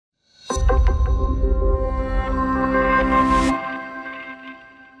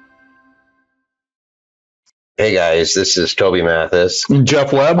Hey guys, this is Toby Mathis.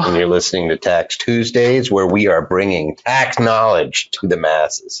 Jeff Webb. And you're listening to Tax Tuesdays, where we are bringing tax knowledge to the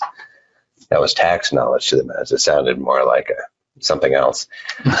masses. That was tax knowledge to the masses. It sounded more like something else.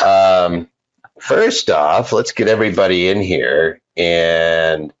 First off, let's get everybody in here.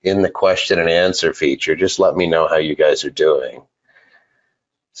 And in the question and answer feature, just let me know how you guys are doing.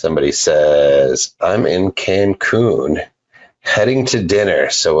 Somebody says, I'm in Cancun, heading to dinner,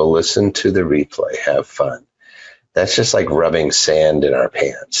 so we'll listen to the replay. Have fun. That's just like rubbing sand in our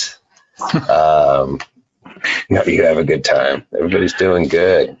pants. No, you have a good time. Everybody's doing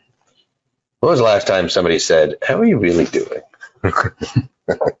good. When was the last time somebody said, how are you really doing?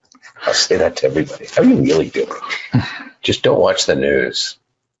 I'll say that to everybody. How are you really doing? Just don't watch the news.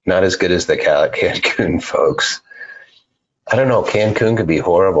 Not as good as the Cancun folks. I don't know. Cancun could be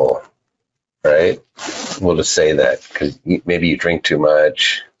horrible, right? We'll just say that because maybe you drink too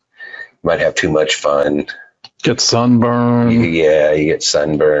much. You might have too much fun. Get sunburn. Yeah, you get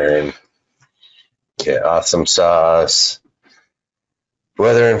sunburn. Yeah, awesome sauce.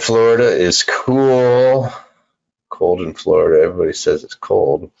 Weather in Florida is cool. Cold in Florida. Everybody says it's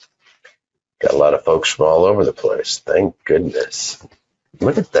cold. Got a lot of folks from all over the place. Thank goodness.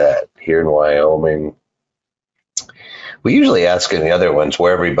 Look at that here in Wyoming. We usually ask in the other ones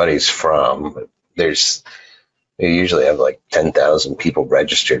where everybody's from. They usually have like 10,000 people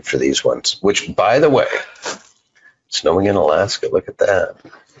registered for these ones, which, by the way, snowing in Alaska. Look at that.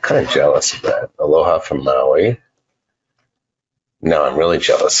 I'm kind of jealous of that. Aloha from Maui. No, I'm really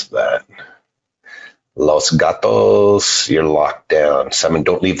jealous of that. Los Gatos, you're locked down. Simon,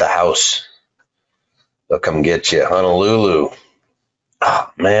 don't leave the house. They'll come get you. Honolulu.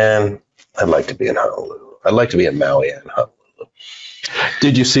 Oh, man, I'd like to be in Honolulu. I'd like to be in Maui and Honolulu.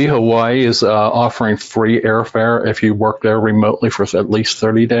 Did you see Hawaii is offering free airfare if you work there remotely for at least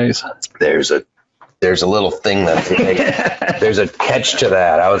 30 days? There's a little thing that there's a catch to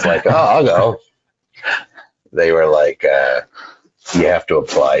that. I was like, oh, I'll go. They were like, you have to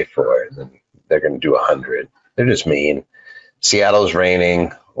apply for it, and they're going to do 100. They're just mean. Seattle's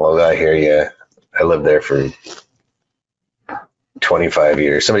raining. Well, I hear you. I lived there for 25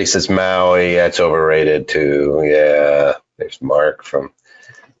 years. Somebody says Maui, yeah, it's overrated too. Yeah, there's Mark from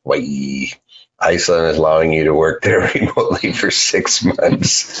Hawaii. Iceland is allowing you to work there remotely for 6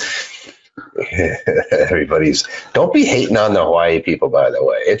 months. Don't be hating on the Hawaii people, by the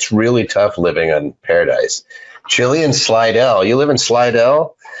way. It's really tough living on Paradise. Chile and Slidell. You live in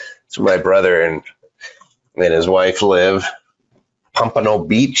Slidell? It's where my brother and his wife live. Pompano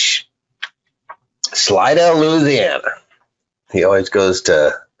Beach, Slidell, Louisiana. He always goes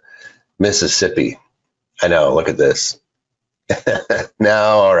to Mississippi. I know. Look at this.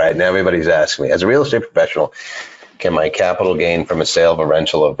 Now, all right. Now everybody's asking me, as a real estate professional, can my capital gain from a sale of a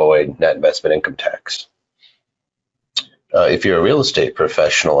rental avoid net investment income tax? If you're a real estate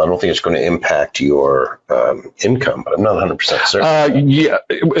professional, I don't think it's going to impact your income, but I'm not 100% certain. Yeah,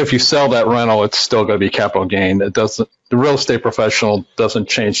 if you sell that rental, it's still going to be capital gain. It doesn't. The real estate professional doesn't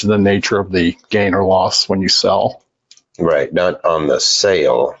change the nature of the gain or loss when you sell. Right, not on the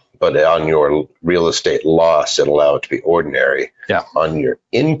sale, but on your real estate loss, it'll allow it to be ordinary. Yeah. On your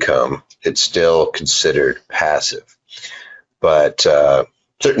income, it's still considered passive. But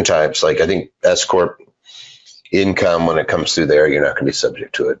certain types, like I think S Corp income, when it comes through there, you're not going to be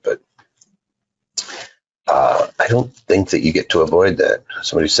subject to it. But I don't think that you get to avoid that.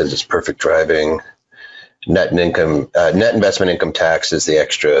 Somebody says it's perfect driving. Net investment income tax is the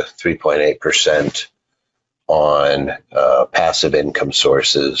extra 3.8% on passive income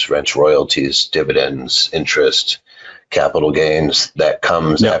sources, rents, royalties, dividends, interest, capital gains. That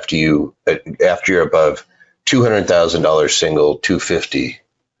comes after you're above $200,000 single, 250.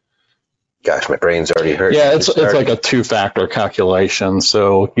 Gosh, my brain's already hurt. Yeah, it's like a two-factor calculation,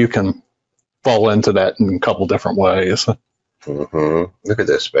 so you can fall into that in a couple different ways. Mm-hmm. Look at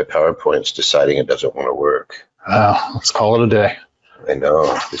this. My PowerPoint's deciding it doesn't want to work. Let's call it a day. I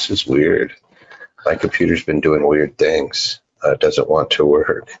know. This is weird. My computer's been doing weird things. It doesn't want to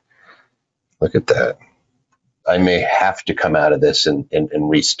work. Look at that. I may have to come out of this and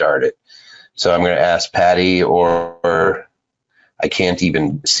restart it. So I'm going to ask Patty, or I can't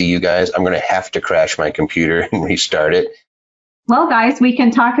even see you guys. I'm going to have to crash my computer and restart it. Well, guys, we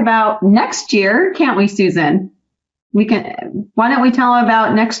can talk about next year, can't we, Susan? Why don't we tell them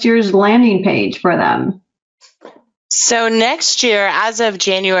about next year's landing page for them? So next year, as of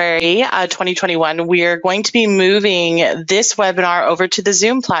January 2021, we are going to be moving this webinar over to the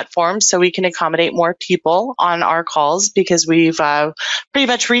Zoom platform so we can accommodate more people on our calls because we've pretty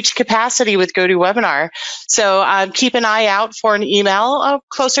much reached capacity with GoToWebinar. So keep an eye out for an email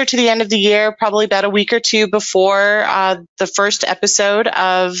closer to the end of the year, probably about a week or two before the first episode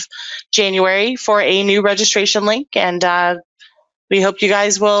of January for a new registration link. And we hope you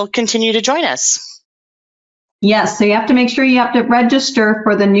guys will continue to join us. Yes, so you have to make sure you have to register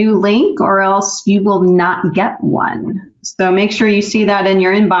for the new link or else you will not get one. So make sure you see that in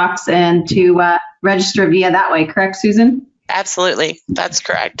your inbox and to register via that way. Correct, Susan? Absolutely. That's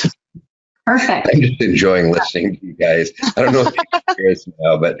correct. Perfect. I'm just enjoying listening to you guys. I don't know if you can hear us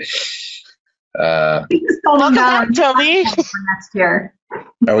now, but welcome back, Toby. For next year.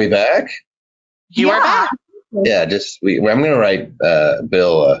 Are we back? You are back. Yeah, I'm going to write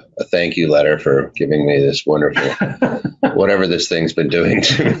Bill a thank you letter for giving me this wonderful, whatever this thing's been doing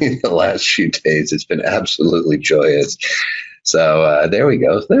to me the last few days. It's been absolutely joyous. So there we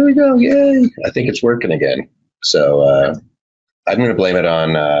go. There we go. Yay. I think it's working again. So I'm going to blame it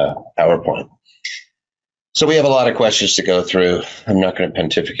on PowerPoint. So we have a lot of questions to go through. I'm not going to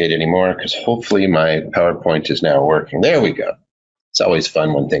pontificate anymore because hopefully my PowerPoint is now working. There we go. It's always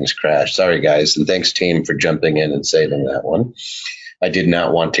fun when things crash. Sorry, guys. And thanks, team, for jumping in and saving that one. I did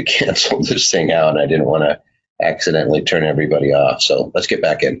not want to cancel this thing out, and I didn't want to accidentally turn everybody off. So let's get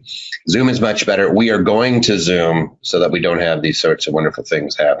back in. Zoom is much better. We are going to Zoom so that we don't have these sorts of wonderful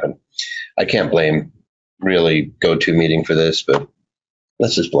things happen. I can't blame really GoToMeeting for this, but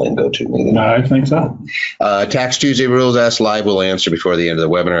let's just blame GoToMeeting. I think so. Tax Tuesday rules asked live. We'll answer before the end of the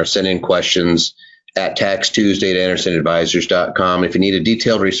webinar. Send in questions at taxtuesday@andersonadvisors.com. If you need a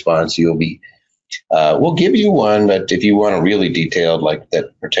detailed response, we'll give you one, but if you want a really detailed, like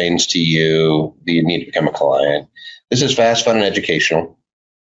that pertains to you, you need to become a client. This is fast, fun, and educational.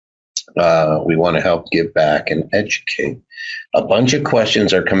 We want to help give back and educate. A bunch of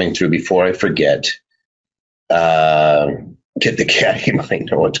questions are coming through. Before I forget, get the cat. You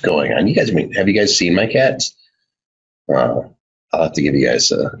might know what's going on. Have you guys seen my cats? I'll have to give you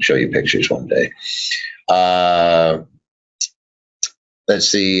guys, show you pictures one day. Let's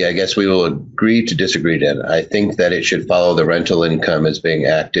see, I guess we will agree to disagree then. I think that it should follow the rental income as being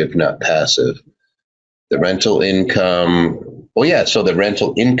active, not passive. The rental income, so the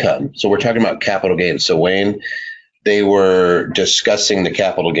rental income. So we're talking about capital gains. So Wayne, they were discussing the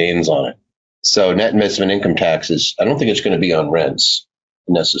capital gains on it. So net investment income taxes, I don't think it's going to be on rents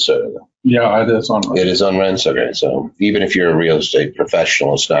necessarily. Yeah, it is on rents. It is on rents. Okay, so even if you're a real estate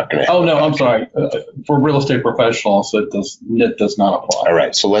professional, it's not going to. Oh no, I'm sorry. For real estate professionals, it does not apply. All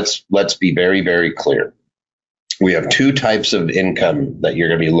right, so let's be very, very clear. We have two types of income that you're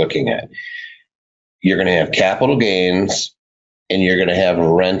going to be looking at. You're going to have capital gains, and you're going to have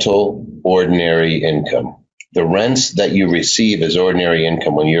rental ordinary income. The rents that you receive as ordinary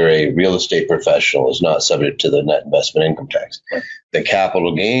income when you're a real estate professional is not subject to the net investment income tax. The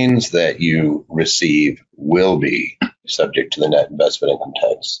capital gains that you receive will be subject to the net investment income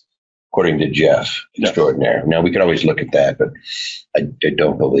tax, according to Jeff Extraordinaire. Now, we could always look at that, but I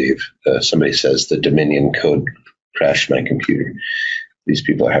don't believe. Somebody says the Dominion code crashed my computer. These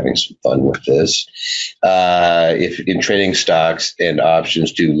people are having some fun with this. If in trading stocks and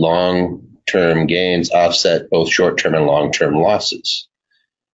options, do long-term gains offset both short-term and long-term losses?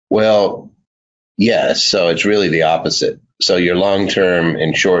 Well, yes. So it's really the opposite. So your long-term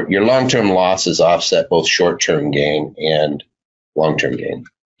losses offset both short-term gain and long-term gain,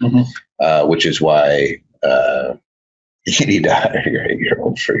 which is why you need to hire your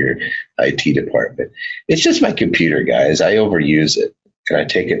 8-year-old for your IT department. It's just my computer, guys. I overuse it, and I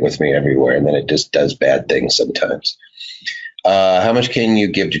take it with me everywhere, and then it just does bad things sometimes. How much can you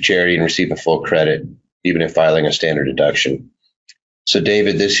give to charity and receive a full credit, even if filing a standard deduction? So,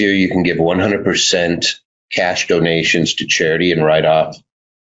 David, this year you can give 100% cash donations to charity and write off.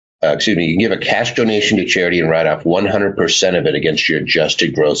 You can give a cash donation to charity and write off 100% of it against your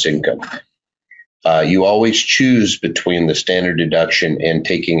adjusted gross income. You always choose between the standard deduction and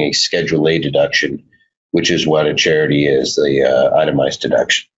taking a Schedule A deduction, which is what a charity is, the itemized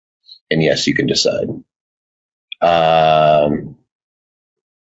deduction. And yes, you can decide.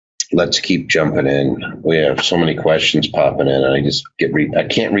 Let's keep jumping in. We have so many questions popping in, and I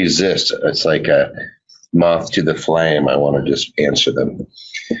can't resist. It's like a moth to the flame. I want to just answer them.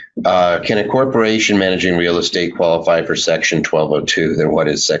 Can a corporation managing real estate qualify for Section 1202? Then what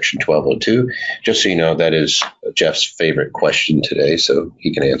is Section 1202? Just so you know, that is Jeff's favorite question today, so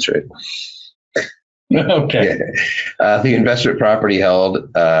he can answer it. Okay. The investment property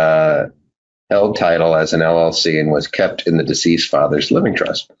held held title as an LLC and was kept in the deceased father's living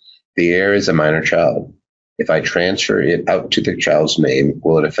trust. The heir is a minor child. If I transfer it out to the child's name,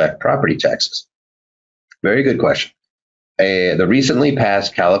 will it affect property taxes? Very good question. The recently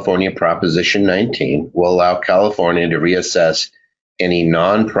passed California Proposition 19 will allow California to reassess any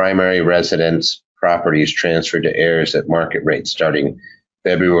non-primary residence properties transferred to heirs at market rates starting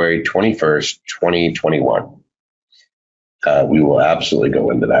February 21st, 2021. We will absolutely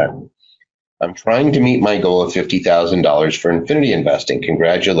go into that. I'm trying to meet my goal of $50,000 for infinity investing.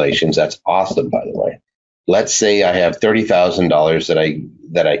 Congratulations. That's awesome, by the way. Let's say I have $30,000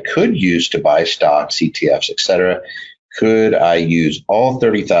 that I could use to buy stocks, ETFs, etc. Could I use all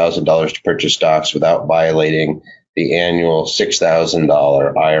 $30,000 to purchase stocks without violating the annual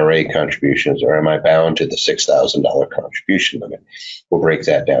 $6,000 IRA contributions, or am I bound to the $6,000 contribution limit? We'll break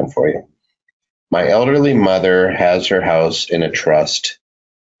that down for you. My elderly mother has her house in a trust,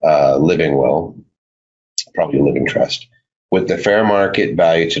 living will, probably a living trust, with the fair market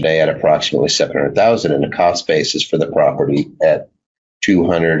value today at approximately $700,000 and a cost basis for the property at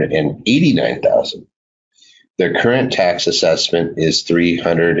 $289,000. Their current tax assessment is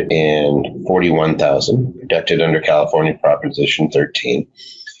 $341,000, protected under California Proposition 13.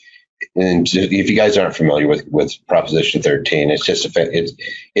 And if you guys aren't familiar with Proposition 13, it's just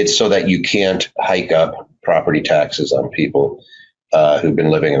it's so that you can't hike up property taxes on people who've been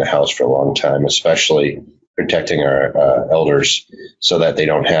living in a house for a long time, especially protecting our elders so that they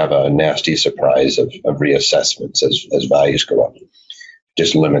don't have a nasty surprise of reassessments as values go up.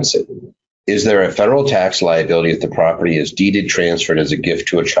 Just limits it. Is there a federal tax liability if the property is deeded, transferred as a gift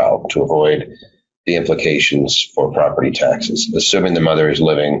to a child to avoid the implications for property taxes, assuming the mother is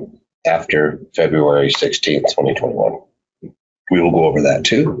living after February 16th, 2021? We will go over that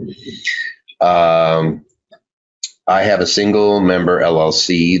too. I have a single member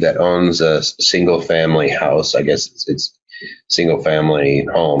LLC that owns a single family house. I guess it's single family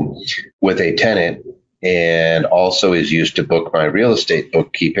home with a tenant, and also is used to book my real estate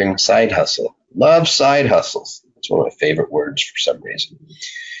bookkeeping side hustle. Love side hustles. It's one of my favorite words for some reason,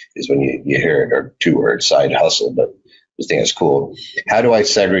 is when you hear it, or two words, side hustle, but I think it's cool. How do I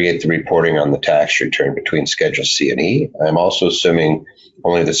segregate the reporting on the tax return between Schedule C and E? I'm also assuming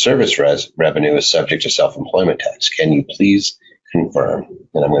only the service revenue is subject to self-employment tax. Can you please confirm?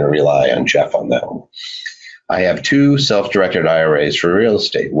 And I'm going to rely on Jeff on that one. I have two self-directed IRAs for real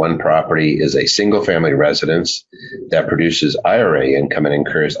estate. One property is a single-family residence that produces IRA income and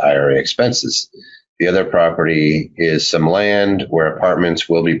incurs IRA expenses. The other property is some land where apartments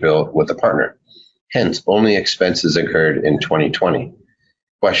will be built with a partner. Hence, only expenses incurred in 2020.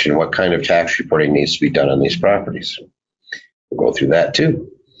 Question, what kind of tax reporting needs to be done on these properties? We'll go through that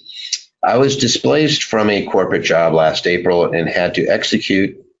too. I was displaced from a corporate job last April and had to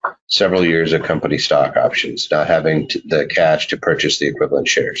execute several years of company stock options, not having the cash to purchase the equivalent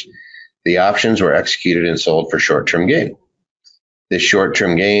shares. The options were executed and sold for short-term gain. This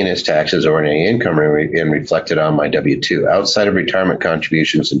short-term gain is taxed as ordinary income and reflected on my W-2. Outside of retirement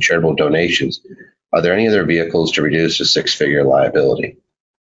contributions and charitable donations, are there any other vehicles to reduce a six-figure liability?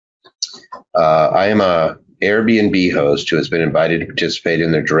 I am a Airbnb host who has been invited to participate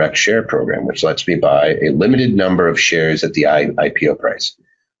in their direct share program, which lets me buy a limited number of shares at the IPO price.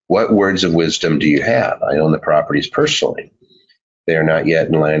 What words of wisdom do you have? I own the properties personally. They are not yet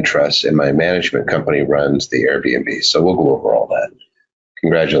in land trusts, and my management company runs the Airbnb. So we'll go over all that.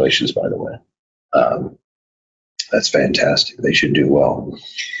 Congratulations, by the way. That's fantastic. They should do well.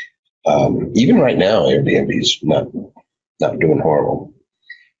 Even right now, Airbnb's not doing horrible.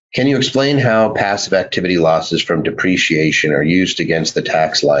 Can you explain how passive activity losses from depreciation are used against the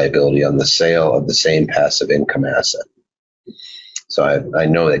tax liability on the sale of the same passive income asset? So I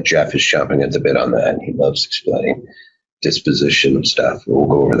know that Jeff is chomping at the bit on that, and he loves explaining disposition stuff. We'll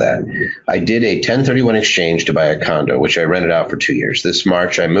go over that. I did a 1031 exchange to buy a condo, which I rented out for 2 years. This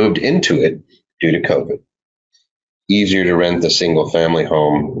March, I moved into it due to COVID. Easier to rent the single family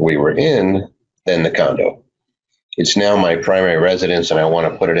home we were in than the condo. It's now my primary residence, and I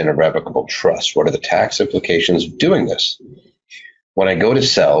want to put it in a revocable trust. What are the tax implications of doing this? When I go to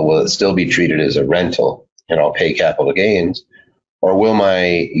sell, will it still be treated as a rental and I'll pay capital gains? Or will my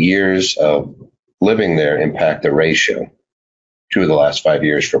years of living there impact the ratio? 2 of the last 5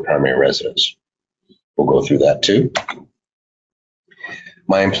 years for primary residence. We'll go through that too.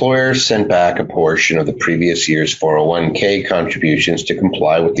 My employer sent back a portion of the previous year's 401k contributions to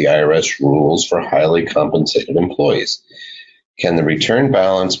comply with the IRS rules for highly compensated employees. Can the return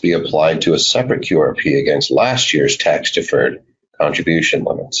balance be applied to a separate QRP against last year's tax-deferred contribution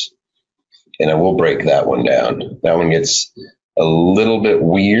limits? And I will break that one down. That one gets a little bit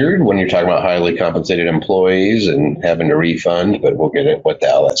weird when you're talking about highly compensated employees and having to refund, but we'll get at what the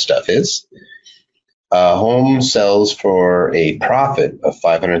hell that stuff is. Home sells for a profit of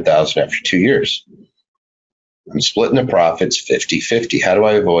 $500,000 after 2 years. I'm splitting the profits 50-50. How do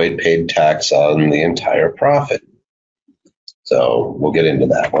I avoid paid tax on the entire profit? So we'll get into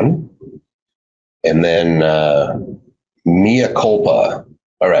that one. And then mea culpa.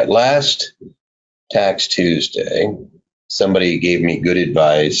 All right, last Tax Tuesday, somebody gave me good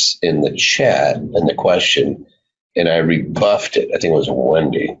advice in the chat and the question, and I rebuffed it. I think it was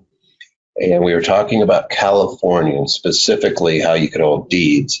Wendy. And we were talking about California and specifically how you could hold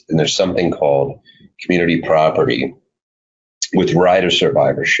deeds. And there's something called community property with right of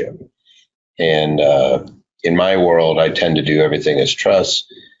survivorship. And in my world, I tend to do everything as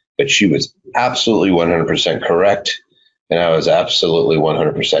trust, but she was absolutely 100% correct. And I was absolutely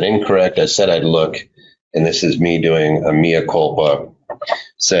 100% incorrect. I said I'd look, and this is me doing a mea culpa,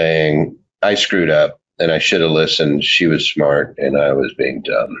 saying I screwed up and I should have listened. She was smart and I was being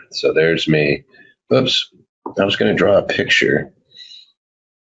dumb. So there's me. Oops. I was going to draw a picture.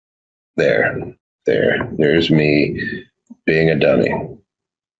 There's me being a dummy.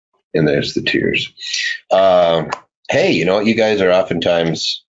 And there's the tears. Hey, you know what? You guys are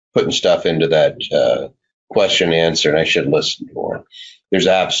oftentimes putting stuff into that question and answer, and I should listen more. There's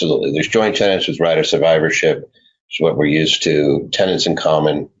joint tenants with right of survivorship, which is what we're used to, tenants in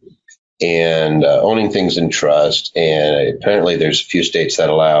common, and owning things in trust. And apparently there's a few states that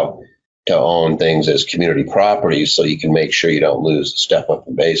allow to own things as community property so you can make sure you don't lose the step up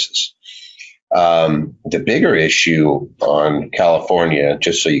in basis. The bigger issue on California,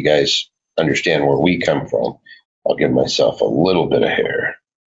 just so you guys understand where we come from, I'll give myself a little bit of hair,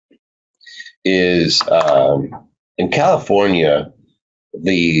 is in California,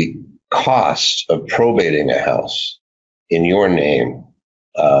 the cost of probating a house in your name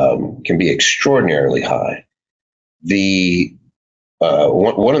can be extraordinarily high.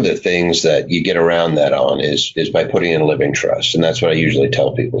 One of the things that you get around that on is by putting in a living trust. And that's what I usually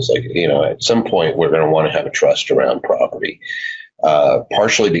tell people. It's like, at some point we're going to want to have a trust around property.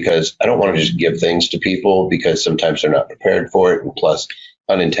 Partially because I don't want to just give things to people because sometimes they're not prepared for it, and plus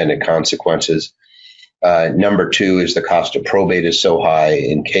unintended consequences. Number two is the cost of probate is so high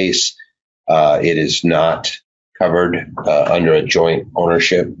in case it is not covered under a joint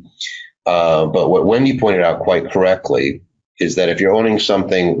ownership. But what Wendy pointed out quite correctly is that if you're owning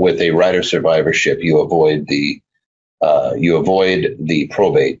something with a right of survivorship, you avoid the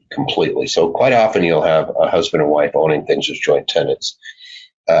probate completely. So quite often you'll have a husband and wife owning things as joint tenants.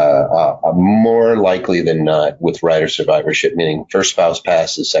 More likely than not with right of survivorship, meaning first spouse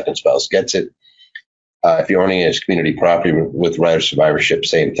passes, second spouse gets it. If you're owning it as community property with right of survivorship,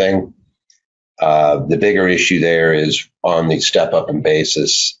 same thing. The bigger issue there is on the step up in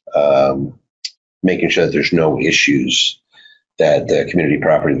basis, making sure that there's no issues, that the community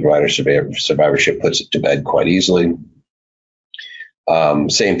property with right of survivorship puts it to bed quite easily.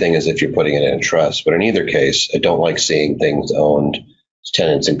 Same thing as if you're putting it in a trust. But in either case, I don't like seeing things owned as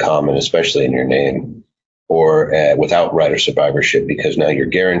tenants in common, especially in your name, or without right of survivorship, because now you're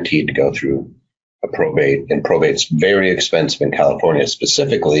guaranteed to go through a probate, and probate's very expensive in California,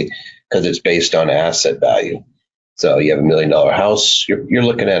 specifically because it's based on asset value. So you have $1 million house, you're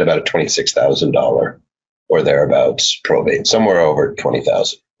looking at about a $26,000 or thereabouts probate, somewhere over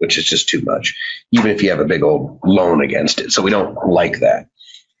 20,000, which is just too much, even if you have a big old loan against it. So we don't like that.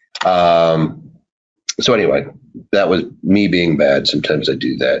 So anyway, that was me being bad. Sometimes I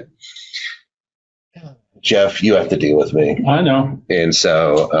do that. Jeff, you have to deal with me. I know. And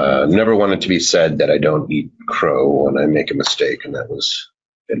so never want it to be said that I don't eat crow when I make a mistake, and that was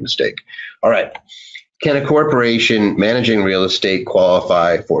a mistake. All right. Can a corporation managing real estate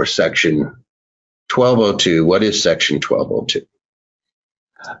qualify for Section 1202? What is Section 1202?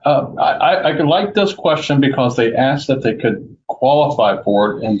 I like this question because they asked if they could qualify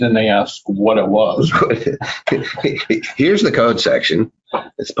for it, and then they asked what it was. Here's the code section.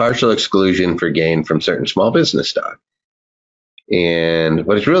 It's partial exclusion for gain from certain small business stock. And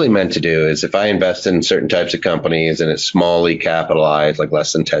what it's really meant to do is if I invest in certain types of companies and it's smallly capitalized, like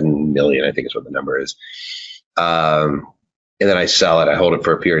less than 10 million, I think is what the number is. And then I sell it, I hold it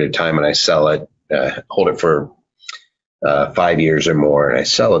for a period of time and I sell it, hold it for 5 years or more, and I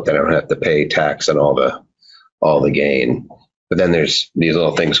sell it, then I don't have to pay tax on all the gain. But then there's these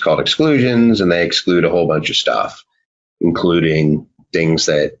little things called exclusions, and they exclude a whole bunch of stuff, including things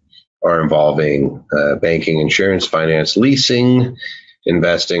that are involving banking, insurance, finance, leasing,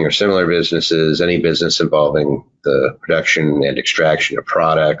 investing, or similar businesses, any business involving the production and extraction of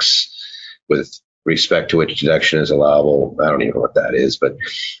products with respect to which deduction is allowable. I don't even know what that is, but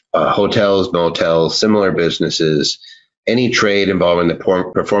hotels, motels, similar businesses, any trade involving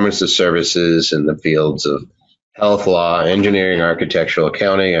the performance of services in the fields of health, law, engineering, architectural,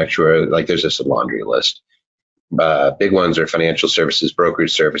 accounting, actuary, like there's just a laundry list. Big ones are financial services,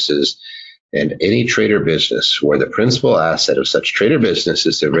 brokerage services, and any trade or business where the principal asset of such trade or business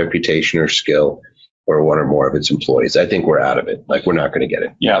is their reputation or skill or one or more of its employees. I think we're out of it. Like, we're not going to get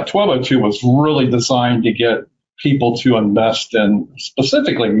it. Yeah, 1202 was really designed to get people to invest in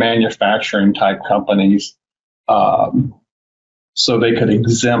specifically manufacturing type companies, so they could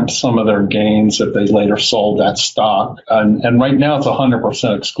exempt some of their gains if they later sold that stock. And right now it's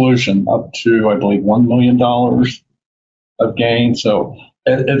 100% exclusion up to, I believe, $1 million of gain. So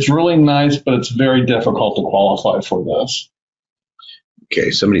it's really nice, but it's very difficult to qualify for this.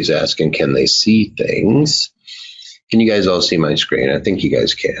 Okay, somebody's asking, can they see things? Can you guys all see my screen? I think you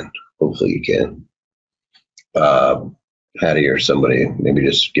guys can. Hopefully you can. Patty or somebody, maybe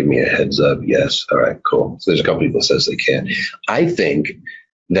just give me a heads up. Yes. All right, cool. So there's a couple people that says they can. I think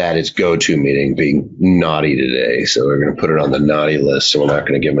that it's go-to meeting being naughty today. So we're going to put it on the naughty list. So we're not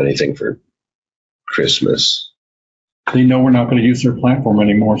going to give them anything for Christmas. They know we're not going to use their platform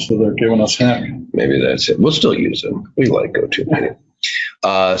anymore, so they're giving us heck. Maybe that's it. We'll still use them. We like go-to meeting.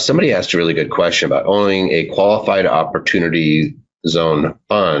 Somebody asked a really good question about owning a qualified opportunity zone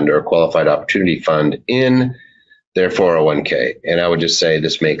fund or qualified opportunity fund in their 401k. And I would just say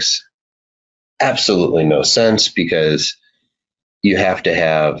this makes absolutely no sense because you have to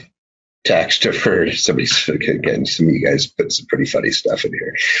have tax deferred. Somebody's, again, some of you guys put some pretty funny stuff in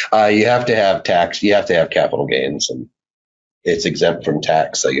here. You have to have tax, you have to have capital gains, and it's exempt from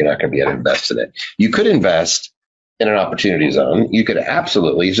tax, so you're not going to be able to invest in it. You could invest in an opportunity zone. You could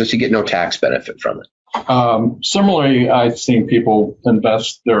absolutely, it's just you get no tax benefit from it. Similarly, I've seen people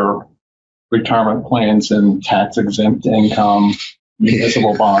invest their retirement plans in tax exempt income,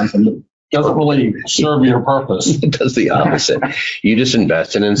 municipal bonds, and it doesn't really serve your purpose. It does the opposite. You just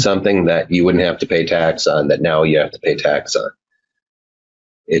invested in something that you wouldn't have to pay tax on that now you have to pay tax on.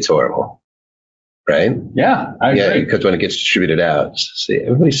 It's horrible, right? Yeah, I agree. Yeah, because when it gets distributed out, see,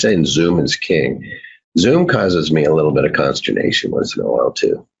 everybody's saying Zoom is king. Zoom causes me a little bit of consternation once in a while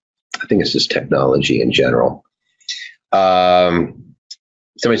too. I think it's just technology in general.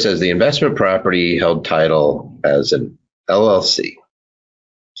 Somebody says the investment property held title as an LLC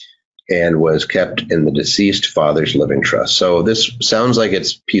and was kept in the deceased father's living trust. So this sounds like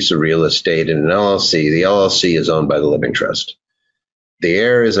it's a piece of real estate in an LLC. The LLC is owned by the living trust. The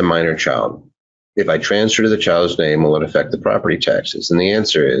heir is a minor child. If I transfer to the child's name, will it affect the property taxes? And the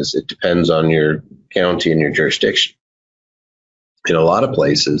answer is it depends on your county and your jurisdiction. In a lot of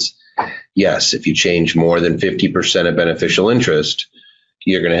places, yes, if you change more than 50% of beneficial interest,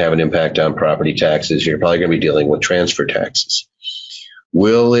 you're going to have an impact on property taxes. You're probably going to be dealing with transfer taxes.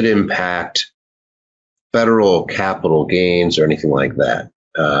 Will it impact federal capital gains or anything like that?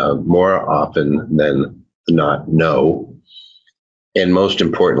 More often than not, no. And most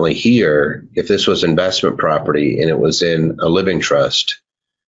importantly here, if this was investment property and it was in a living trust,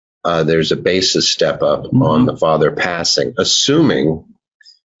 there's a basis step up on the father passing, assuming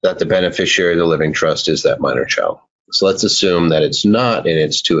that the beneficiary of the living trust is that minor child. So let's assume that it's not and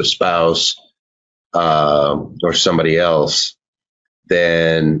it's to a spouse or somebody else,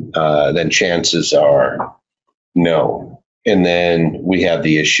 then chances are no. And then we have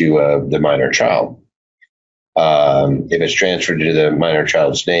the issue of the minor child. If it's transferred to the minor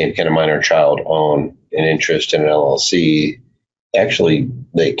child's name, can a minor child own an interest in an LLC? Actually,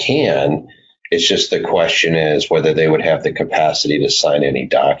 they can. It's just the question is whether they would have the capacity to sign any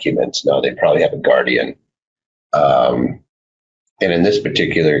documents. No, they probably have a guardian. And in this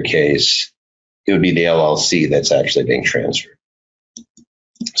particular case, it would be the LLC that's actually being transferred.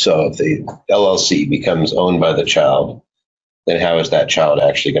 So if the LLC becomes owned by the child, then how is that child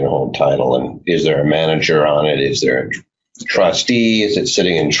actually going to hold title? And is there a manager on it? Is there a trustee? Is it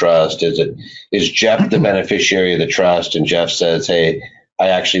sitting in trust? Is Jeff the beneficiary of the trust? And Jeff says, hey, I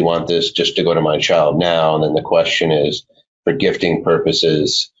actually want this just to go to my child now. And then the question is, for gifting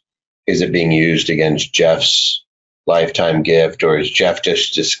purposes, is it being used against Jeff's lifetime gift, or is Jeff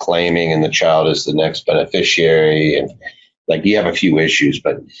just disclaiming and the child is the next beneficiary? And like, you have a few issues,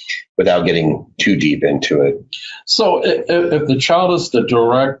 but without getting too deep into it. So if the child is the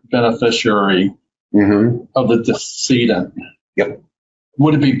direct beneficiary of the decedent, yep,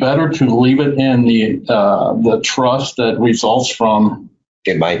 would it be better to leave it in the trust that results from?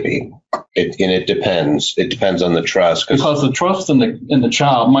 It might be. It depends. It depends on the trust. Because the trust and the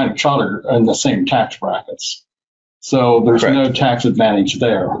child, minor child, are in the same tax brackets. So there's Correct. No tax advantage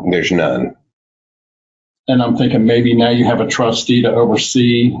there. There's none. And I'm thinking maybe now you have a trustee to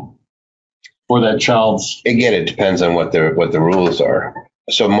oversee for that child's. Again, it depends on what the rules are.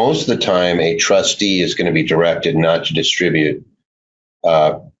 So most of the time, a trustee is going to be directed not to distribute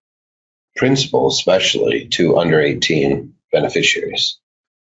principal, especially to under 18 beneficiaries.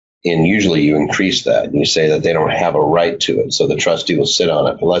 And usually you increase that and you say that they don't have a right to it. So the trustee will sit on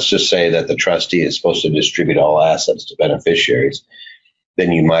it. But let's just say that the trustee is supposed to distribute all assets to beneficiaries.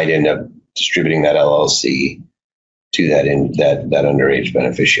 Then you might end up distributing that LLC to that underage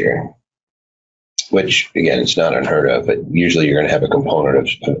beneficiary, which again, it's not unheard of, but usually you're going to have a component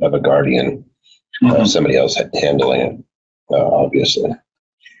of a guardian, somebody else handling it, obviously.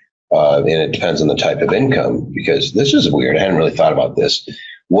 And it depends on the type of income, because this is weird. I hadn't really thought about this.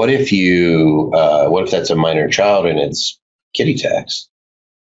 What if that's a minor child and it's kiddie tax?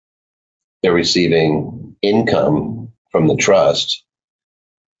 They're receiving income from the trust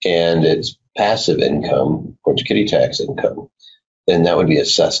and it's passive income, or it's kiddie tax income. Then that would be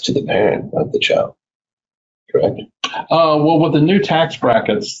assessed to the parent of the child, correct? Well, with the new tax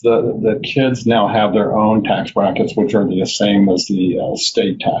brackets, the kids now have their own tax brackets, which are the same as the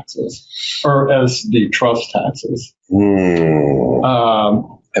state taxes, or as the trust taxes. I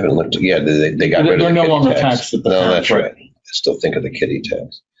haven't looked. Yeah, they got rid of They're the no kiddie longer tax. taxed at the No, parent, that's right. I still think of the kiddie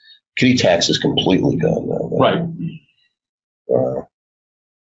tax. Kiddie tax is completely gone now. Right.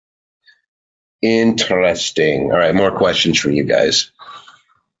 Interesting. All right, more questions for you guys.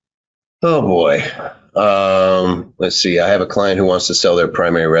 Oh boy. Let's see. I have a client who wants to sell their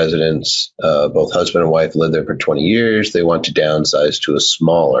primary residence. Both husband and wife lived there for 20 years. They want to downsize to a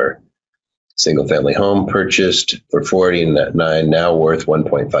smaller single-family home purchased for $49, now worth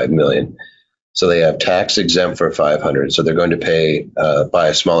 $1.5 million. So they have tax exempt for $500. So they're going to buy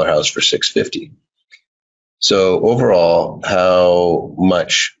a smaller house for $650. So overall, how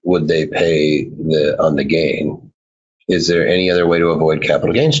much would they pay on the gain? Is there any other way to avoid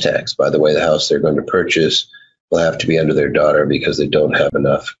capital gains tax? By the way, the house they're going to purchase will have to be under their daughter because they don't have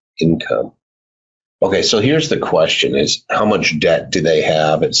enough income. Okay, so here's the question: is how much debt do they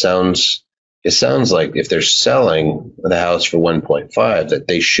have? It sounds like if they're selling the house for 1.5, that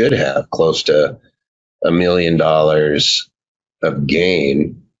they should have close to $1 million of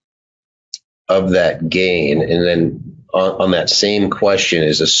gain. Of that gain, and then on that same question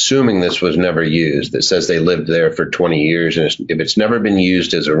is assuming this was never used. That says they lived there for 20 years, and if it's never been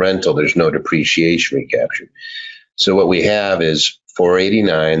used as a rental, there's no depreciation recapture. So what we have is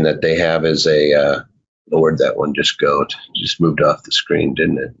 $489 that they have as a. Where'd that one just go? It just moved off the screen,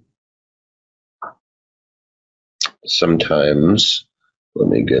 didn't it? Sometimes, let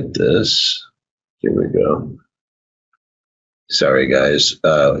me get this. Here we go. Sorry, guys.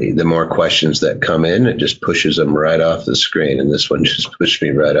 The more questions that come in, it just pushes them right off the screen. And this one just pushed me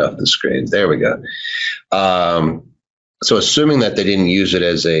right off the screen. There we go. So assuming that they didn't use it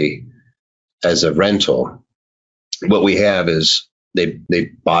as a rental, what we have is they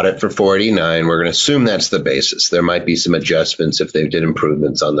bought it for $489. We're going to assume that's the basis. There might be some adjustments if they did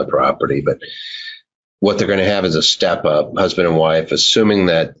improvements on the property, but what they're going to have is a step up, husband and wife, assuming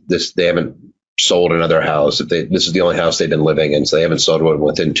that they haven't sold another house. This is the only house they've been living in, so they haven't sold one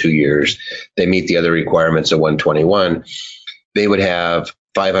within 2 years. They meet the other requirements of 121. They would have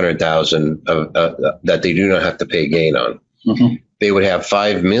 $500,000 that they do not have to pay gain on. Mm-hmm. They would have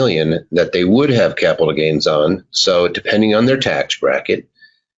 $5 million that they would have capital gains on. So depending on their tax bracket,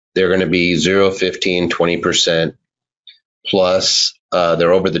 they're going to be 0, 15, 20% plus.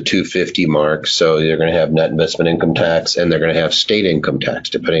 They're over the 250 mark, so they're going to have net investment income tax, and they're going to have state income tax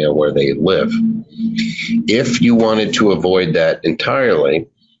depending on where they live. If you wanted to avoid that entirely,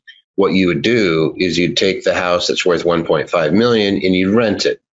 what you would do is you'd take the house that's worth 1.5 million and you'd rent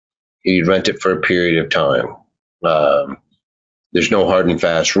it. You'd rent it for a period of time. There's no hard and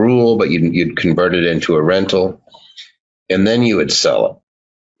fast rule, but you'd convert it into a rental, and then you would sell it.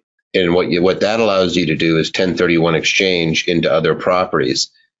 And what that allows you to do is 1031 exchange into other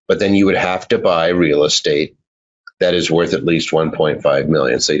properties, but then you would have to buy real estate that is worth at least 1.5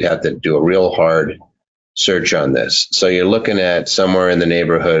 million. So you'd have to do a real hard search on this. So you're looking at somewhere in the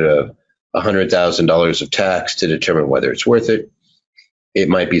neighborhood of $100,000 of tax to determine whether it's worth it. It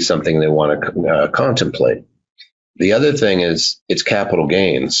might be something they want to contemplate. The other thing is it's capital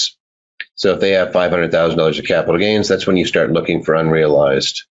gains. So if they have $500,000 of capital gains, that's when you start looking for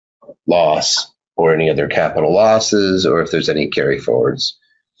unrealized loss or any other capital losses, or if there's any carry forwards,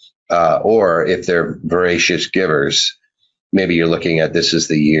 or if they're voracious givers, maybe you're looking at this is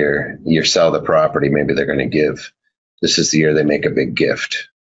the year you sell the property, maybe they're going to give, this is the year they make a big gift.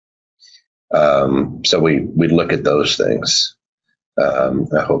 So we look at those things.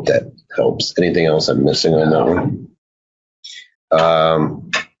 I hope that helps. Anything else I'm missing on that one?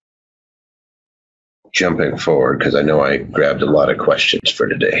 Jumping forward, because I know I grabbed a lot of questions for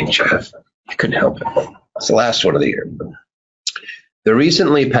today, Jeff. I couldn't help it. It's the last one of the year. The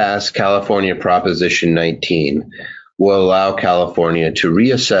recently passed California Proposition 19 will allow California to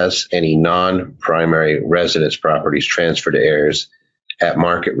reassess any non-primary residence properties transferred to heirs at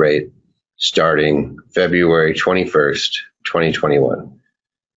market rate starting February 21st, 2021.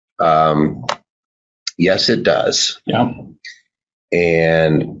 Yes, it does. Yeah.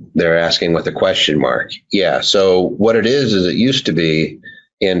 And they're asking with a question mark. Yeah, so what it is it used to be,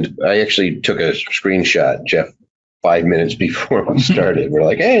 and I actually took a screenshot, Jeff, 5 minutes before we started. We're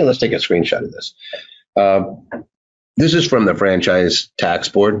like, hey, let's take a screenshot of this. This is from the Franchise Tax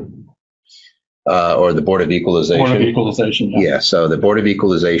Board, or the Board of Equalization. Board of Equalization. Yeah, so the Board of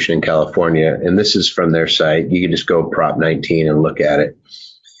Equalization in California, and this is from their site. You can just go Prop 19 and look at it.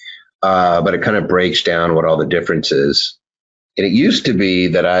 But it kind of breaks down what all the difference is. And it used to be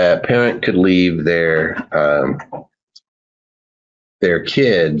that a parent could leave their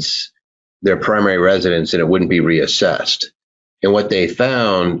kids, their primary residence, and it wouldn't be reassessed. And what they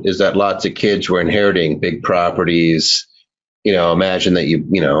found is that lots of kids were inheriting big properties. You know, imagine that you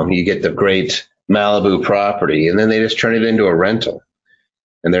get the great Malibu property, and then they just turn it into a rental,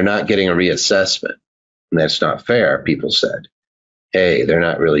 and they're not getting a reassessment. And that's not fair, people said. Hey, they're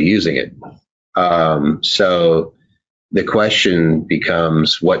not really using it. So the question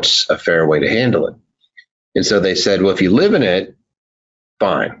becomes, what's a fair way to handle it? And so they said, well, if you live in it,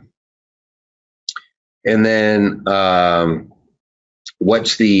 fine. And then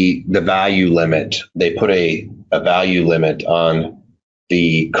what's the value limit? They put a value limit on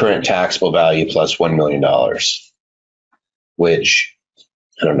the current taxable value plus $1 million, which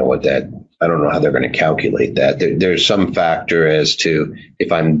I don't know I don't know how they're going to calculate that. There's some factor as to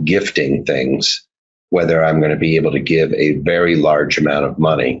if I'm gifting things, whether I'm going to be able to give a very large amount of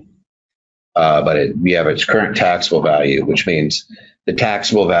money. But its current taxable value, which means the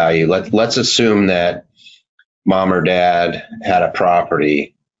taxable value. Let's assume that mom or dad had a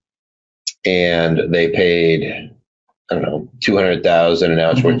property and they paid, I don't know, $200,000 and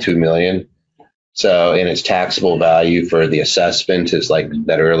now it's worth $2 million. So in its taxable value for the assessment is like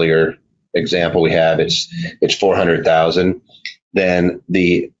that earlier example we have, it's $400,000. Then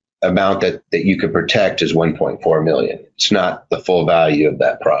the amount that you could protect is $1.4 million. It's not the full value of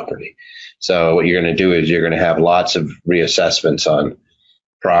that property. So what you're going to do is you're going to have lots of reassessments on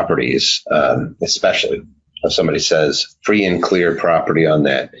properties, especially if somebody says free and clear property on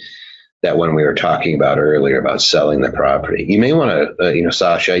that one we were talking about earlier about selling the property. You may want to,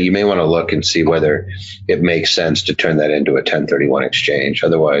 Sasha, you may want to look and see whether it makes sense to turn that into a 1031 exchange.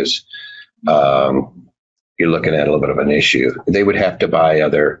 Otherwise, you're looking at a little bit of an issue. They would have to buy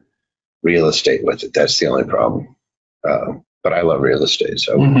other real estate with it. That's the only problem. But I love real estate,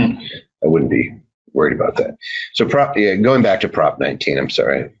 so I wouldn't be worried about that. So going back to Prop 19, I'm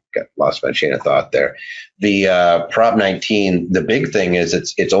sorry, lost my chain of thought there. The Prop 19, the big thing is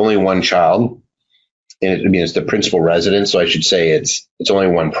it's only one child. And it's the principal residence, so I should say it's only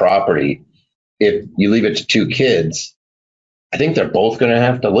one property. If you leave it to two kids, I think they're both going to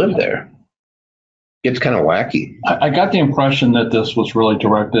have to live there. It's kind of wacky. I got the impression that this was really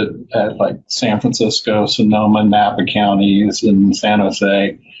directed at like San Francisco, Sonoma, Napa counties, and San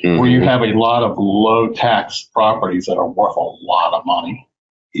Jose, where you have a lot of low tax properties that are worth a lot of money.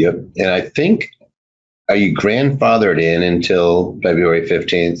 Yep. And I think, are you grandfathered in until February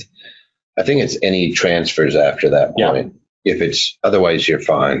 15th? I think it's any transfers after that point. Yeah. If it's otherwise, you're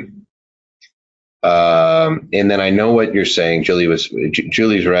fine. And then I know what you're saying.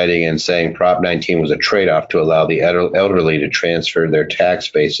 Julie's writing and saying Prop 19 was a trade-off to allow the elderly to transfer their tax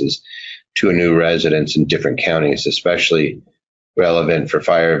bases to a new residence in different counties, especially relevant for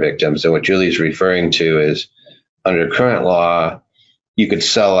fire victims. And what Julie's referring to is under current law, you could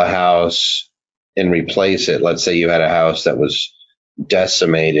sell a house and replace it. Let's say you had a house that was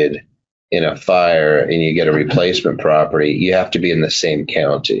decimated in a fire and you get a replacement property. You have to be in the same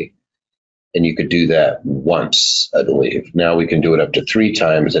county. And you could do that once, I believe. Now we can do it up to 3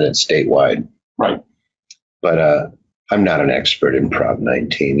 times and it's statewide. Right. But I'm not an expert in Prop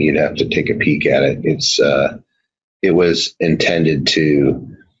 19. You'd have to take a peek at it. It was intended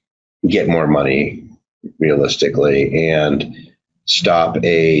to get more money realistically and stop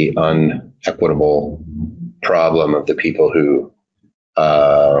a unequitable problem of the people who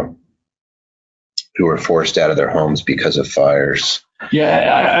were forced out of their homes because of fires. Yeah,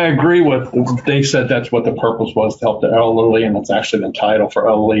 I agree with, they said that's what the purpose was, to help the elderly, and it's actually the title for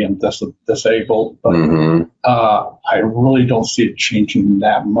elderly and disabled. But I really don't see it changing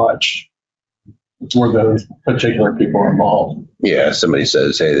that much for those particular people involved. Yeah, somebody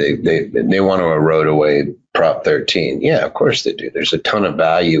says, hey, they want to erode away Prop 13. Yeah, of course they do. There's a ton of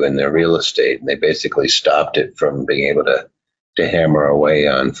value in their real estate, and they basically stopped it from being able to hammer away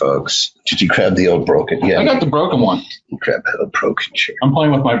on folks. Did you grab the old broken? Yeah, I got the broken one. You grab that old broken chair. I'm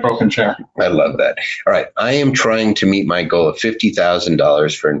playing with my broken chair. I love that. All right, I am trying to meet my goal of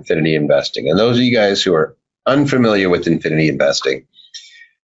 $50,000 for infinity investing. And those of you guys who are unfamiliar with infinity investing,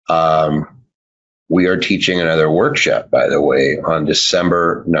 we are teaching another workshop, by the way, on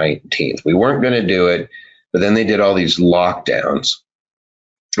December 19th. We weren't going to do it, but then they did all these lockdowns.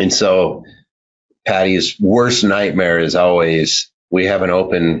 And so Patty's worst nightmare is always, we have an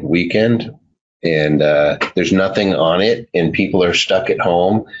open weekend and there's nothing on it and people are stuck at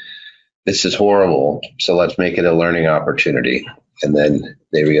home. This is horrible. So let's make it a learning opportunity. And then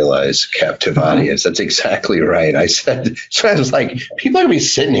they realize captive audience. That's exactly right. I said, so I was like, people are going to be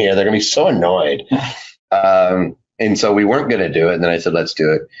sitting here. They're going to be so annoyed. And so we weren't going to do it. And then I said, let's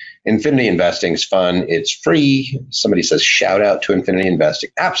do it. Infinity investing is fun. It's free. Somebody says, shout out to Infinity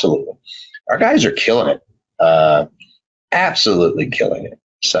Investing. Absolutely. Our guys are killing it. Absolutely killing it.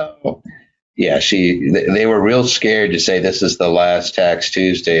 So yeah, they were real scared to say this is the last tax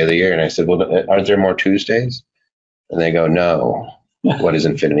Tuesday of the year. And I said, well, aren't there more Tuesdays? And they go, no. What is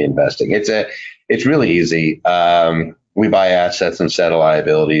infinity investing? It's really easy. We buy assets and settle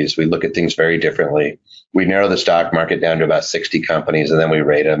liabilities. We look at things very differently. We narrow the stock market down to about 60 companies, and then we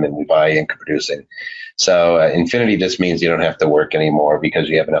rate them and we buy income producing. So infinity just means you don't have to work anymore because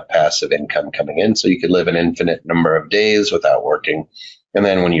you have enough passive income coming in. So you could live an infinite number of days without working. And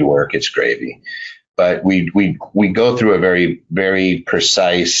then when you work, it's gravy. But we go through a very, very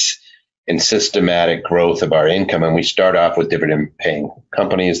precise and systematic growth of our income. And we start off with dividend paying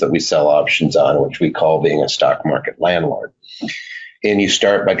companies that we sell options on, which we call being a stock market landlord. And you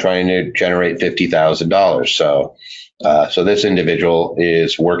start by trying to generate $50,000. So this individual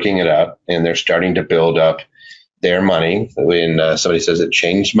is working it up and they're starting to build up their money. When somebody says it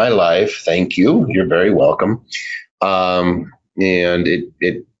changed my life, thank you. You're very welcome. And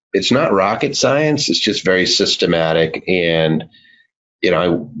it's not rocket science. It's just very systematic. And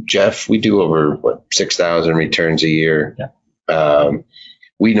Jeff, we do over 6,000 returns a year. Yeah.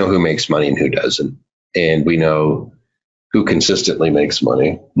 We know who makes money and who doesn't, and we know who consistently makes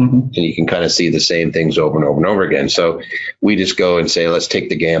money. Mm-hmm. And you can kind of see the same things over and over and over again. So we just go and say, let's take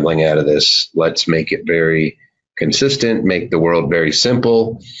the gambling out of this. Let's make it very consistent, make the world very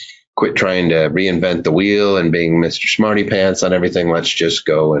simple. Quit trying to reinvent the wheel and being Mr. Smarty Pants on everything. Let's just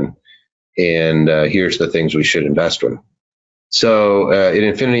go and here's the things we should invest in. So in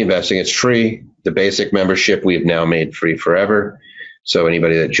infinity investing, it's free. The basic membership we've now made free forever. So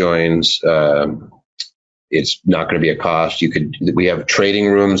anybody that joins, it's not going to be a cost. We have trading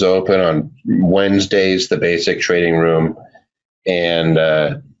rooms open on Wednesdays, the basic trading room, and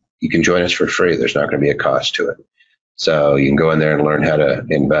you can join us for free. There's not going to be a cost to it. So you can go in there and learn how to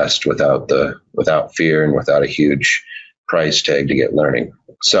invest without fear and without a huge price tag to get learning.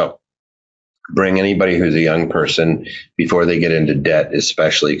 So bring anybody who's a young person before they get into debt,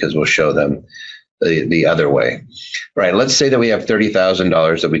 especially because we'll show them the other way. Right. Let's say that we have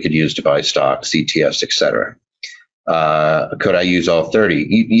 $30,000 that we could use to buy stocks, ETFs, et cetera. Could I use all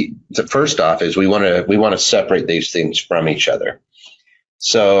 30? The first off is we want to separate these things from each other.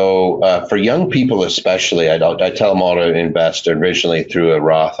 So for young people especially, I tell them all to invest originally through a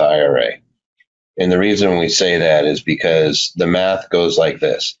Roth IRA. And the reason we say that is because the math goes like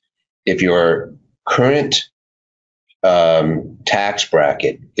this. If your current tax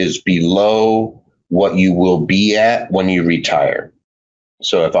bracket is below what you will be at when you retire.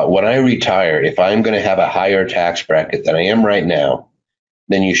 So when I retire, if I'm going to have a higher tax bracket than I am right now,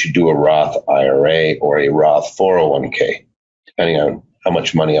 then you should do a Roth IRA or a Roth 401k, depending on how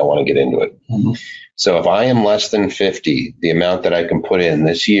much money I want to get into it. Mm-hmm. So if I am less than 50, the amount that I can put in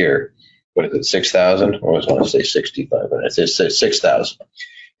this year, what is it, 6,000? I always want to say 65, but I say 6,000.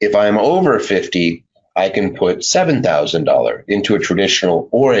 If I'm over 50, I can put $7,000 into a traditional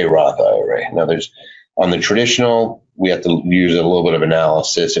or a Roth IRA. Now, on the traditional, we have to use a little bit of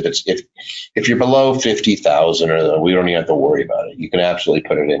analysis. If you're below 50,000, or we don't even have to worry about it. You can absolutely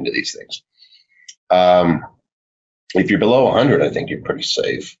put it into these things. If you're below 100, I think you're pretty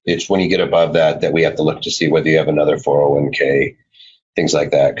safe. It's when you get above that we have to look to see whether you have another 401k, things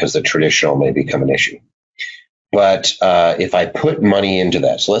like that, because the traditional may become an issue. But if I put money into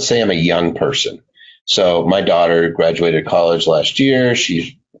that, so let's say I'm a young person. So my daughter graduated college last year.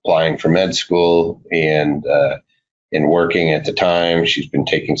 She's applying for med school and working at the time. She's been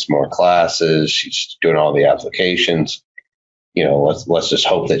taking some more classes. She's doing all the applications. You know, let's just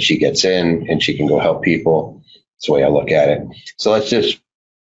hope that she gets in and she can go help people. That's the way I look at it. So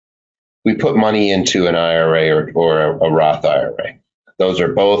we put money into an IRA or a Roth IRA. Those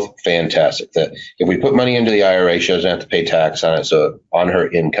are both fantastic. If we put money into the IRA, she doesn't have to pay tax on it. So on her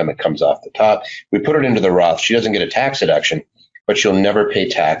income, it comes off the top. We put it into the Roth. She doesn't get a tax deduction, but she'll never pay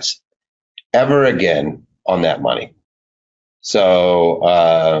tax ever again on that money.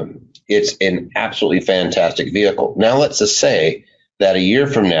 So it's an absolutely fantastic vehicle. Now, let's just say that a year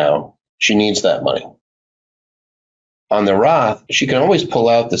from now, she needs that money. On the Roth, she can always pull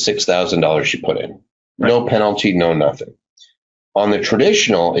out the $6,000 she put in. No penalty, no nothing. On the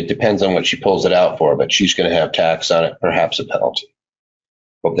traditional, it depends on what she pulls it out for, but she's going to have tax on it, perhaps a penalty.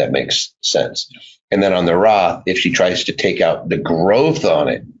 Hope that makes sense. And then on the Roth, if she tries to take out the growth on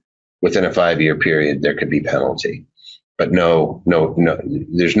it within a 5-year period, there could be penalty. But no,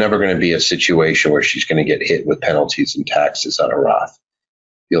 there's never going to be a situation where she's going to get hit with penalties and taxes on a Roth.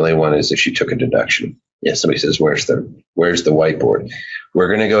 The only one is if she took a deduction. Yeah, somebody says, where's the whiteboard? We're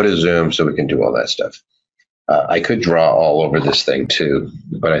going to go to Zoom so we can do all that stuff. I could draw all over this thing too,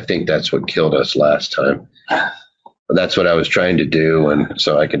 but I think that's what killed us last time. But that's what I was trying to do, and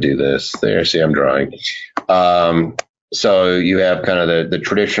so I could do this. There, see, I'm drawing. So you have kind of the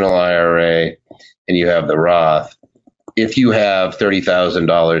traditional IRA, and you have the Roth. If you have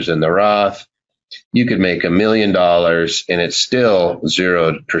 $30,000 in the Roth, you could make $1 million, and it's still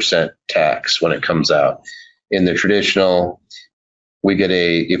 0% tax when it comes out. In the traditional, we get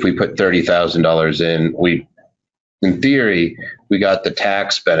if we put $30,000 in, in theory, we got the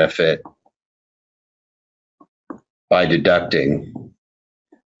tax benefit by deducting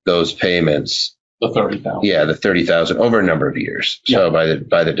those payments. The 30,000. Yeah, the 30,000 over a number of years. So by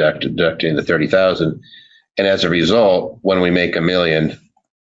deducting the 30,000, and as a result, when we make $1 million,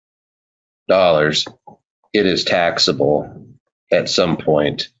 it is taxable at some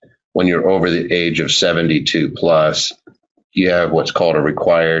point. When you're over the age of 72 plus, you have what's called a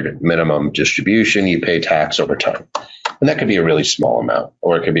required minimum distribution. You pay tax over time. And that could be a really small amount,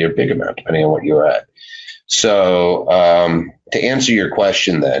 or it could be a big amount, depending on what you're at. So to answer your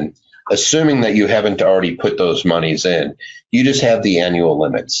question then, assuming that you haven't already put those monies in, you just have the annual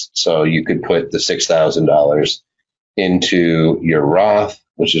limits. So you could put the $6,000 into your Roth,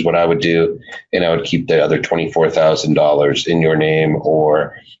 which is what I would do, and I would keep the other $24,000 in your name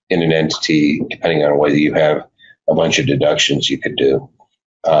or in an entity, depending on whether you have a bunch of deductions you could do.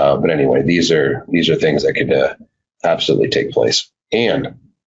 But anyway, these are things that could absolutely take place. And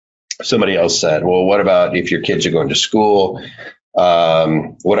somebody else said, well, what about if your kids are going to school?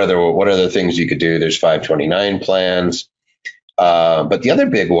 What other things you could do? There's 529 plans. But the other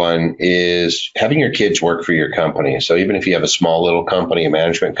big one is having your kids work for your company. So even if you have a small little company, a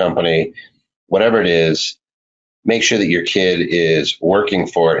management company, whatever it is, make sure that your kid is working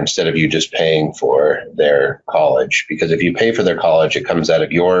for it instead of you just paying for their college. Because if you pay for their college, it comes out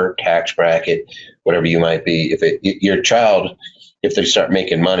of your tax bracket, whatever you might be. Your child, if they start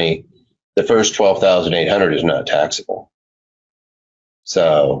making money, the first $12,800 is not taxable.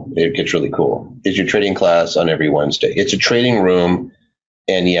 So it gets really cool. Is your trading class on every Wednesday? It's a trading room,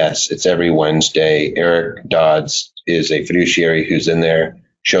 and yes, it's every Wednesday. Eric Dodds is a fiduciary who's in there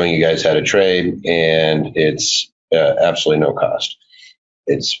showing you guys how to trade, and it's absolutely no cost.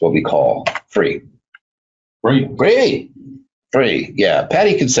 It's what we call free. Free. Yeah,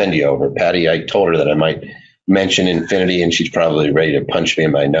 Patty could send you over. Patty, I told her that I might mention Infinity, and she's probably ready to punch me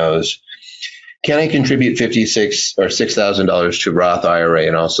in my nose. Can I contribute $6,000 to Roth IRA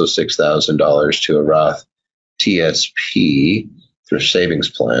and also $6,000 to a Roth TSP thrift savings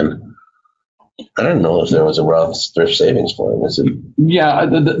plan? I don't know if there was a Roth thrift savings plan. Is it? Yeah,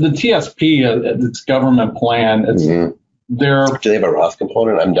 the TSP, it's government plan. It's Do they have a Roth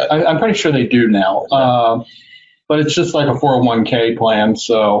component? I'm pretty sure they do now. But it's just like a 401k plan.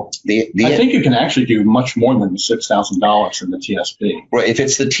 So I think you can actually do much more than $6,000 in the TSP. Right. If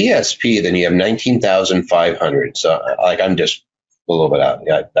it's the TSP, then you have $19,500. So I'm just a little bit out.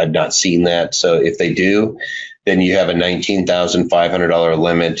 I've not seen that. So if they do, then you have a $19,500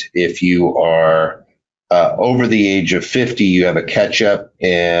 limit. If you are over the age of 50, you have a catch up,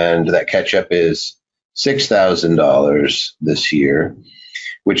 and that catch up is $6,000 this year,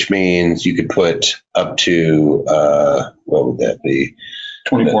 which means you could put up to, what would that be?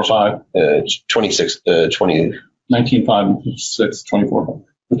 24.5.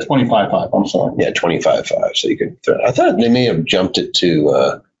 25.5. I'm sorry. Yeah, 25.5. So you could I thought they may have jumped it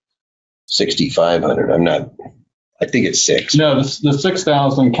to 6,500. I think it's 6. No, the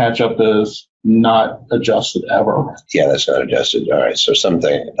 6,000 catch up is not adjusted ever. Yeah, that's not adjusted. All right. So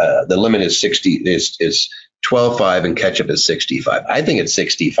the limit is 12.5 and catch up is 65. I think it's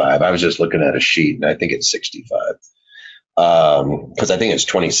 65. I was just looking at a sheet and I think it's 65. Because I think it's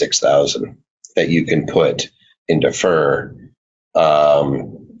 26,000 that you can put in defer.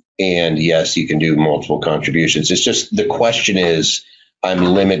 And yes, you can do multiple contributions. It's just the question is, I'm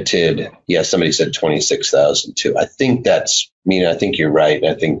limited. Yes, somebody said 26,000 too. I think I think you're right.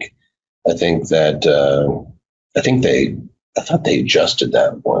 I thought they adjusted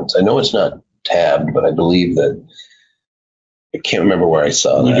that once. I know it's not tabbed, but I believe that. I can't remember where I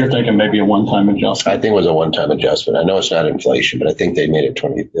saw that. You're thinking maybe a one-time adjustment. I think it was a one-time adjustment. I know it's not inflation, but I think they made it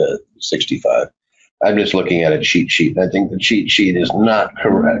 65. I'm just looking at a cheat sheet, and I think the cheat sheet is not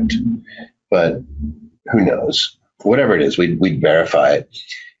correct, but who knows? Whatever it is, we'd verify it.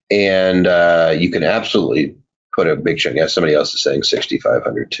 And you can absolutely put a big chunk. Yeah, somebody else is saying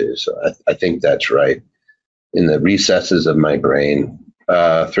 6,500 too. So I think that's right. In the recesses of my brain,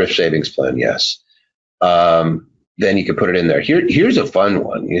 thrift savings plan, yes. Then you could put it in there. Here's a fun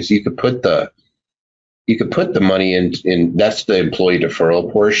one: is you could put the money in. That's the employee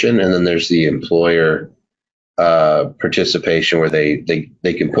deferral portion, and then there's the employer participation where they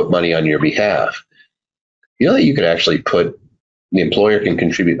can put money on your behalf. You know that you could actually the employer can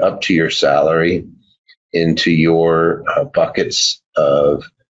contribute up to your salary into your buckets of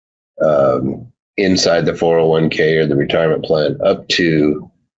inside the 401k or the retirement plan up to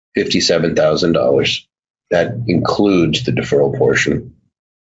 $57,000. That includes the deferral portion.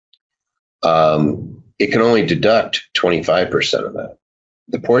 It can only deduct 25% of that.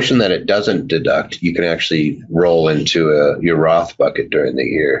 The portion that it doesn't deduct, you can actually roll into your Roth bucket during the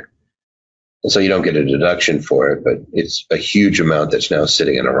year. And so you don't get a deduction for it, but it's a huge amount that's now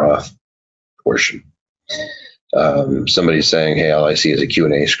sitting in a Roth portion. Somebody's saying, hey, all I see is a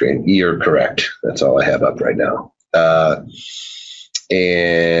Q&A screen. You're correct. That's all I have up right now.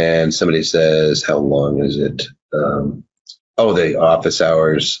 And somebody says, how long is it? The office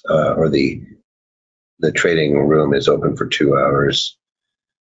hours or the trading room is open for 2 hours.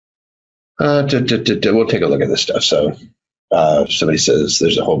 We'll take a look at this stuff. So somebody says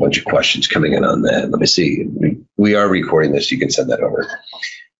there's a whole bunch of questions coming in on that. Let me see. We are recording this. You can send that over.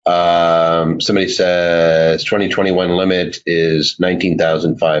 Somebody says 2021 limit is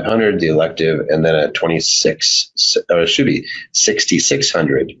 19,500, the elective, and then a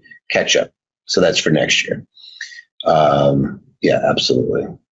 6,600 catch up. So that's for next year. Yeah, absolutely.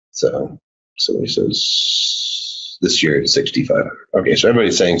 So somebody says this year it's 6,500. Okay, so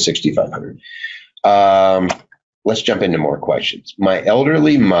everybody's saying 6,500. Let's jump into more questions. My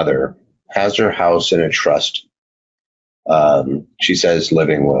elderly mother has her house in a trust. She says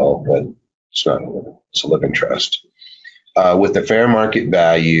living will, but it's not a living, it's a living trust. With the fair market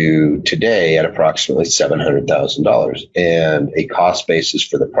value today at approximately $700,000 and a cost basis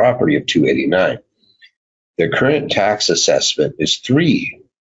for the property of $289,000. The current tax assessment is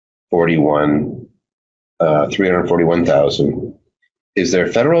 $341,000. Is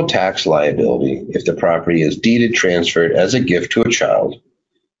there federal tax liability if the property is deeded, transferred as a gift to a child?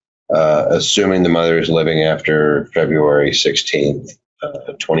 Assuming the mother is living after February 16th,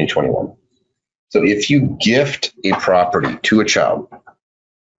 2021. So if you gift a property to a child,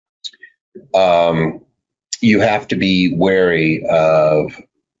 you have to be wary of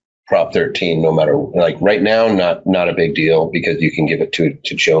Prop 13, no matter, like right now, not a big deal because you can give it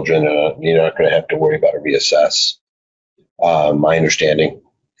to children. You're not going to have to worry about a reassess. My understanding.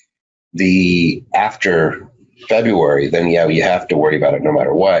 After February, then yeah, you have to worry about it no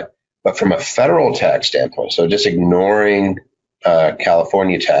matter what. But from a federal tax standpoint, so just ignoring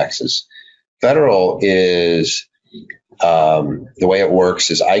California taxes, federal is the way it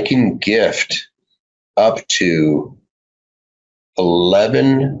works is I can gift up to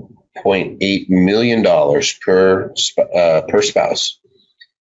 $11.8 million per spouse.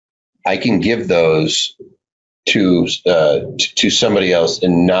 I can give those to somebody else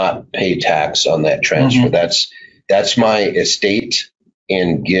and not pay tax on that transfer. Mm-hmm. That's my estate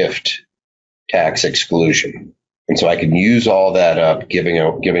and gift tax exclusion. And so I can use all that up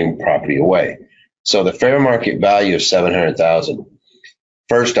giving property away. So the fair market value of $700,000.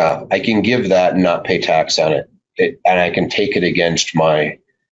 First off, I can give that and not pay tax on it. And I can take it against my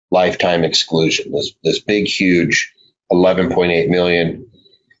lifetime exclusion. This big, huge $11.8 million.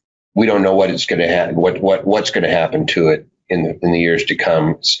 We don't know what it's going to happen. What's going to happen to it in the years to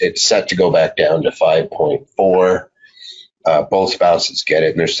come? It's set to go back down to 5.4. Both spouses get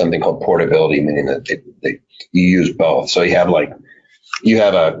it, and there's something called portability, meaning that you use both. So you have like you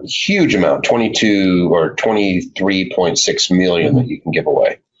have a huge amount, 22 or 23.6 million that you can give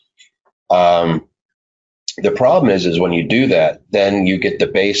away. The problem is when you do that, then you get the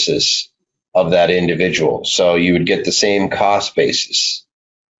basis of that individual. So you would get the same cost basis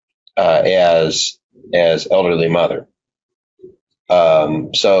as elderly mother.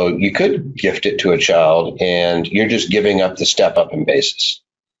 So you could gift it to a child, and you're just giving up the step up in basis,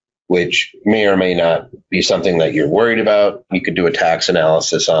 which may or may not be something that you're worried about. You could do a tax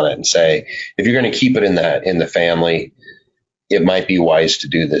analysis on it and say, if you're going to keep it in the family, it might be wise to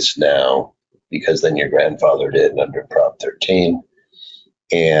do this now, because then your grandfather did under Prop 13,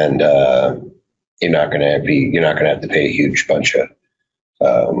 and you're not going to have to pay a huge bunch of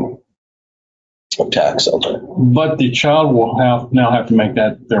tax on that. But the child will now have to make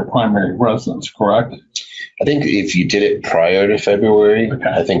that their primary residence, correct? I think if you did it prior to February, Okay.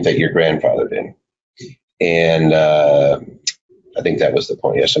 I think that your grandfather did. And I think that was the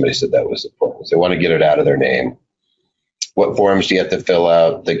point. Yeah, somebody said that was the point. They want to get it out of their name. What forms do you have to fill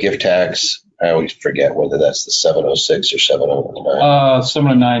out? The gift tax, I always forget whether that's the 706 or 709.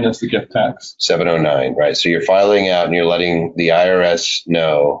 709 is the gift tax. 709, right? So you're filing out and you're letting the IRS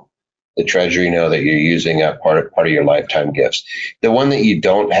know, the Treasury know, that you're using a part of your lifetime gifts. The one that you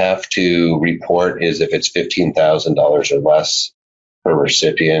don't have to report is if it's $15,000 or less per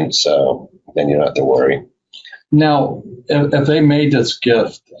recipient. So then you don't have to worry. Now, if they made this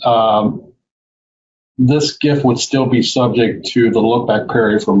gift would still be subject to the look-back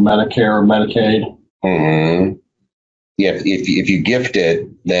period for Medicare or Medicaid. Mm-hmm. Yeah, if you gift it,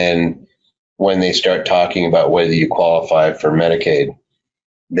 then when they start talking about whether you qualify for Medicaid,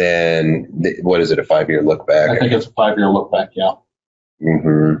 then what is it, a 5-year look back? I think it's a 5-year look back, yeah.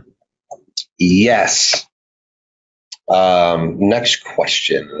 Mm-hmm. Yes. Next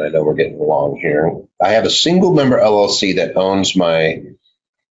question. I know we're getting long here. I have a single member LLC that owns my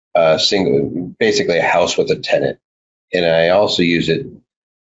basically a house with a tenant. And I also use it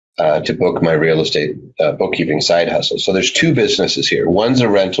to book my real estate bookkeeping side hustle. So there's two businesses here. One's a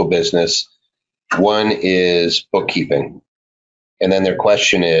rental business. One is bookkeeping. And then their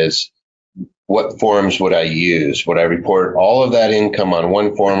question is, what forms would I use? Would I report all of that income on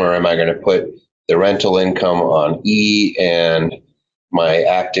one form, or am I going to put the rental income on E and my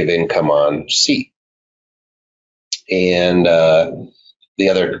active income on C? And the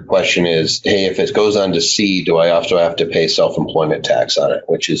other question is, hey, if it goes on to C, do I also have to pay self-employment tax on it,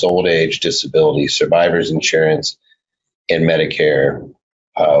 which is old age, disability, survivor's insurance, and Medicare,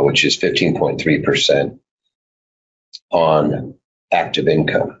 which is 15.3% on active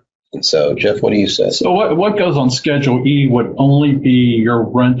income. And so, Jeff, what do you say? So what goes on Schedule E would only be your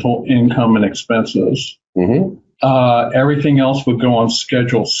rental income and expenses. Mm-hmm. Everything else would go on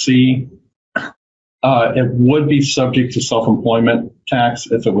Schedule C. It would be subject to self-employment tax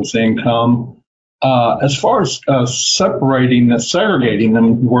if it was income. As far as segregating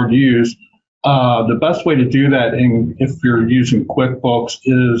them, word used, the best way to do that, if you're using QuickBooks,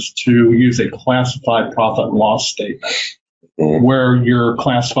 is to use a classified profit and loss statement, where you're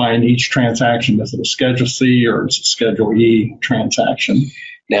classifying each transaction. Is it a Schedule C or is it a Schedule E transaction?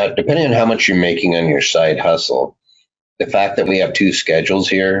 Now, depending on how much you're making on your side hustle, the fact that we have two schedules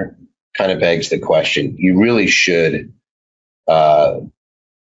here kind of begs the question. You really should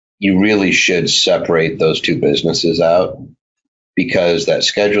separate those two businesses out, because that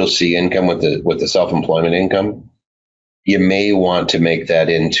Schedule C income with the self-employment income, you may want to make that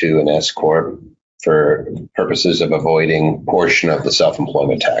into an S corp for purposes of avoiding portion of the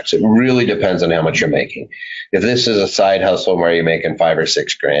self-employment tax. It really depends on how much you're making. If this is a side hustle where you're making $5 or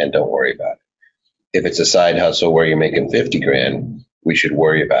 $6 grand, don't worry about it. If it's a side hustle where you're making 50 grand, we should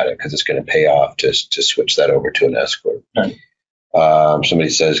worry about it, because it's going to pay off to switch that over to an S corp. Right.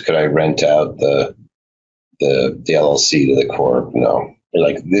 Somebody says, could I rent out the LLC to the corp? No.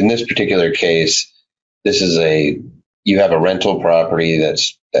 Like in this particular case, you have a rental property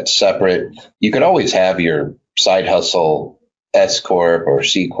that's separate. You could always have your side hustle S corp or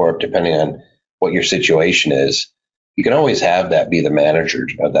C corp, depending on what your situation is. You can always have that be the manager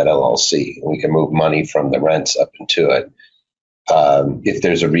of that LLC. And we can move money from the rents up into it if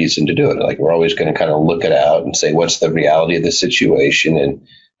there's a reason to do it. Like, we're always going to kind of look it out and say, what's the reality of the situation and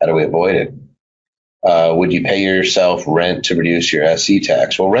how do we avoid it? Would you pay yourself rent to reduce your SE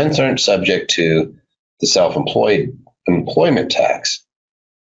tax? Well, rents aren't subject to the employment tax.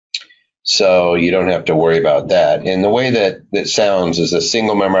 So you don't have to worry about that. And the way that it sounds is a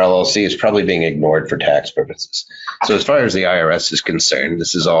single member LLC is probably being ignored for tax purposes. So as far as the IRS is concerned,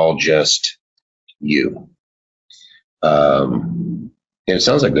 this is all just you. And it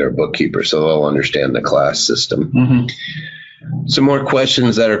sounds like they're a bookkeeper, so they'll understand the class system. Mm-hmm. Some more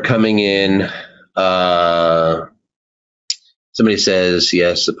questions that are coming in. Somebody says,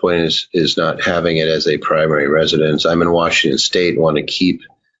 yes, the point is not having it as a primary residence. I'm in Washington State and want to keep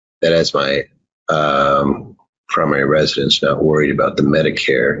that as my primary residence, not worried about the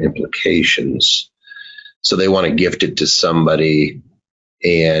Medicare implications. So they want to gift it to somebody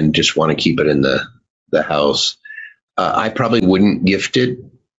and just want to keep it in the house. I probably wouldn't gift it.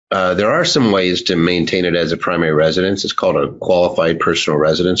 There are some ways to maintain it as a primary residence. It's called a qualified personal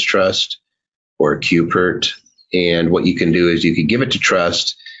residence trust, or QPERT. And what you can do is you can give it to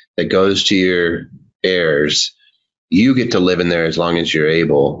trust that goes to your heirs. You get to live in there as long as you're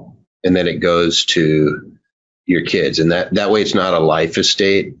able, and then it goes to your kids. And that way it's not a life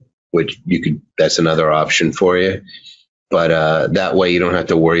estate, which that's another option for you. But that way you don't have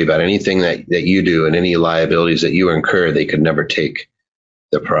to worry about anything that you do, and any liabilities that you incur. They could never take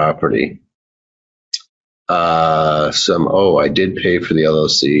the property. I did pay for the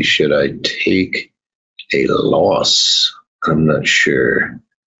LLC. Should I take a loss? I'm not sure.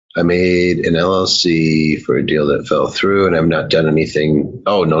 I made an LLC for a deal that fell through, and I've not done anything.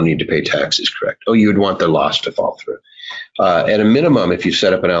 Oh, no need to pay taxes, correct. Oh, you would want the loss to fall through. At a minimum, if you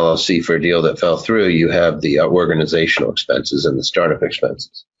set up an LLC for a deal that fell through, you have the organizational expenses and the startup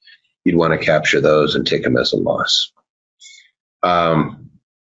expenses. You'd want to capture those and take them as a loss.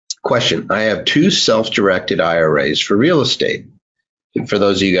 Question. I have 2 self-directed IRAs for real estate. For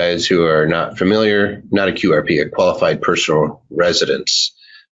those of you guys who are not familiar, not a QRP, a qualified personal residence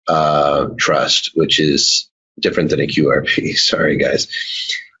trust, which is different than a QRP. Sorry, guys.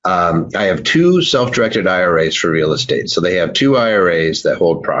 I have 2 self-directed IRAs for real estate. So they have 2 IRAs that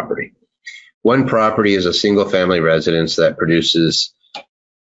hold property. One property is a single-family residence that produces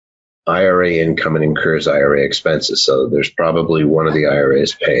IRA income and incurs IRA expenses. So there's probably one of the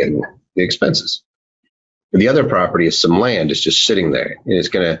IRAs paying the expenses. The other property is some land. It's just sitting there, and it's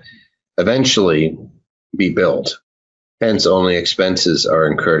going to eventually be built. Hence, only expenses are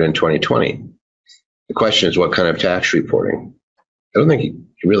incurred in 2020. The question is, what kind of tax reporting? I don't think you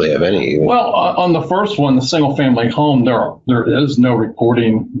really have any. Well, on the first one, the single family home, there is no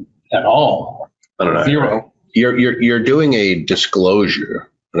reporting at all. I don't know. 0. You're doing a disclosure,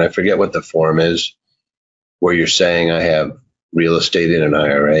 and I forget what the form is, where you're saying I have real estate in an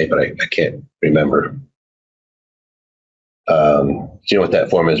IRA, but I can't remember. Do you know what that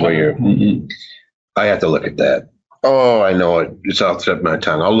form is? Where you're? Mm-hmm. I have to look at that. Oh, I know it. It's off the tip of my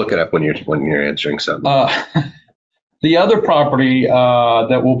tongue. I'll look it up when you're answering something. The other property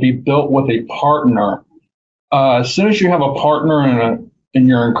that will be built with a partner. As soon as you have a partner and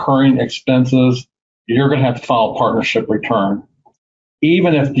you're incurring expenses, you're going to have to file a partnership return.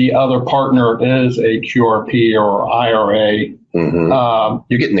 Even if the other partner is a QRP or IRA,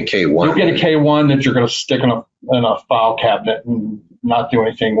 you're getting the K1. You'll get a K1 that you're going to stick in a file cabinet and not do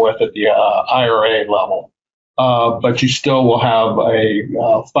anything with at the IRA level. But you still will have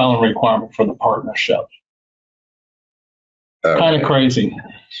a filing requirement for the partnership. Kind of crazy.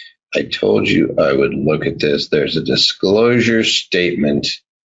 I told you I would look at this. There's a disclosure statement.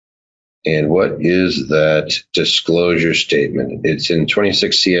 And what is that disclosure statement? It's in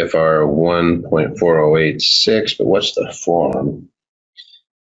 26 CFR 1.4086, but what's the form?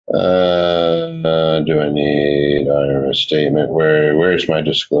 Do I need IRS statement? Where's my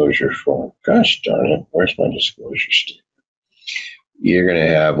disclosure form? Gosh darn it, where's my disclosure statement? You're going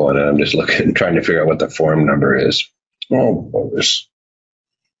to have one, and I'm just trying to figure out what the form number is. Oh, bogus.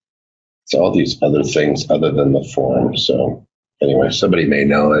 It's all these other things other than the form, so... Anyway, somebody may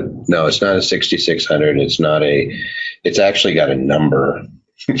know it. No, it's not a 6600. It's actually got a number.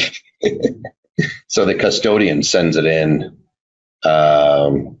 So the custodian sends it in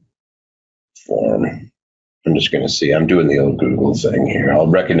form. I'm just going to see. I'm doing the old Google thing here. I'll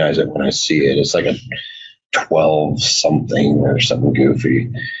recognize it when I see it. It's like a 12 something or something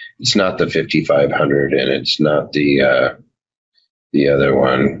goofy. It's not the 5500, and it's not the other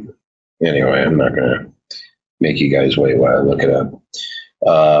one. Anyway, I'm not going to make you guys wait while I look it up.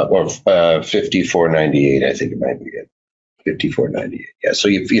 Or 5498, I think it might be it. 5498. Yeah. So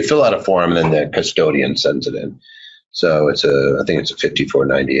you fill out a form, and then the custodian sends it in. So I think it's a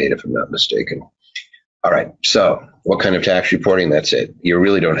 5498 if I'm not mistaken. All right. So what kind of tax reporting? That's it. You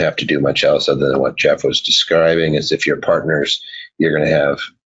really don't have to do much else other than what Jeff was describing. Is if you're partners, you're going to have,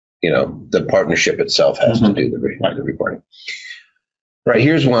 the partnership itself has to do the reporting. Right,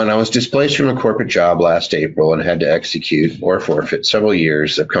 here's one. I was displaced from a corporate job last April and had to execute or forfeit several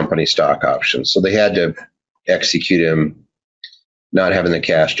years of company stock options. So they had to execute them not having the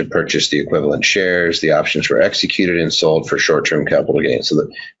cash to purchase the equivalent shares. The options were executed and sold for short-term capital gains. So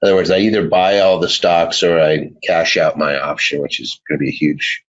in other words, I either buy all the stocks or I cash out my option, which is going to be a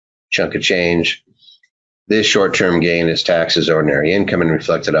huge chunk of change. This short-term gain is taxed as ordinary income and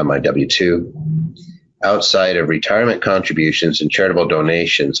reflected on my W-2. Outside of retirement contributions and charitable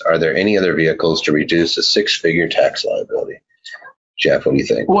donations, are there any other vehicles to reduce a six-figure tax liability? Jeff, what do you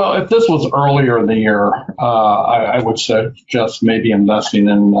think? Well, if this was earlier in the year, I would suggest maybe investing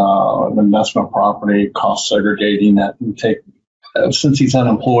in an investment property, cost segregating it, and since he's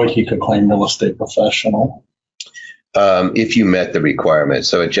unemployed, he could claim real estate professional. If you met the requirement.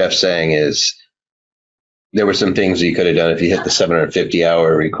 So what Jeff's saying is there were some things that you could have done if you hit the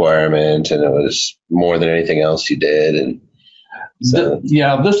 750-hour requirement and it was more than anything else you did. And so,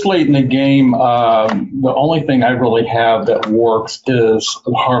 this late in the game, the only thing I really have that works is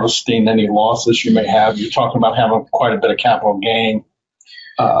harvesting any losses you may have. You're talking about having quite a bit of capital gain.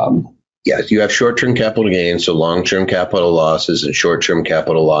 Yes, you have short-term capital gains, so long-term capital losses and short-term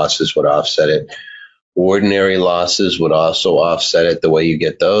capital losses would offset it. Ordinary losses would also offset it. The way you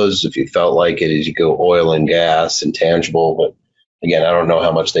get those, if you felt like it, is you go oil and gas and tangible, but again, I don't know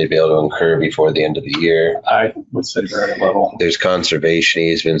how much they'd be able to incur before the end of the year. I would say very little. There's conservation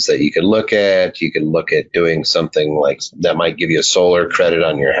easements that you could look at. You could look at doing something like that might give you a solar credit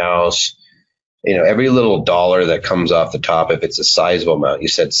on your house. You know, every little dollar that comes off the top, if it's a sizable amount, you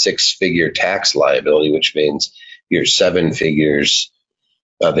said six-figure tax liability, which means you're seven figures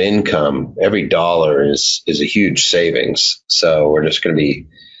of income. Every dollar is a huge savings. So we're just going to be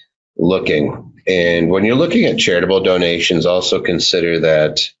looking. And when you're looking at charitable donations, also consider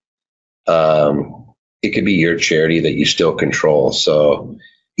that it could be your charity that you still control. So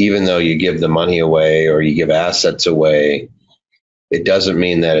even though you give the money away or you give assets away, it doesn't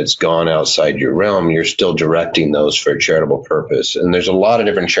mean that it's gone outside your realm. You're still directing those for a charitable purpose. And there's a lot of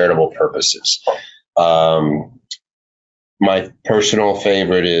different charitable purposes. My personal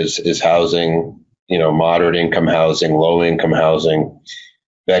favorite is housing, moderate income housing, low income housing,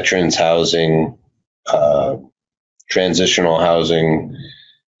 veterans housing, transitional housing,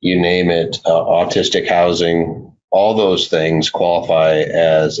 you name it, autistic housing, all those things qualify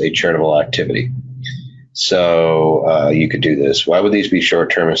as a charitable activity. So you could do this. Why would these be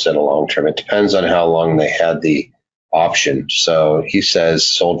short-term instead of long-term? It depends on how long they had the option. So he says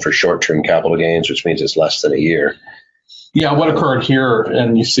sold for short-term capital gains, which means it's less than a year. Yeah, what occurred here,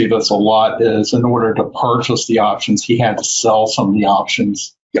 and you see this a lot, is in order to purchase the options, he had to sell some of the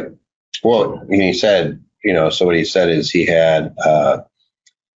options. Yep. Well, he said, so what he said is he had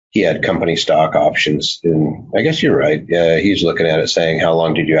company stock options. And I guess you're right. He's looking at it saying, how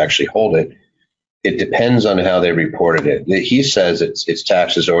long did you actually hold it? It depends on how they reported it. He says it's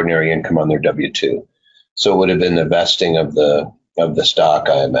taxed as ordinary income on their W-2. So it would have been the vesting of the stock,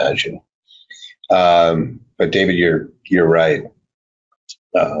 I imagine. But David, you're right.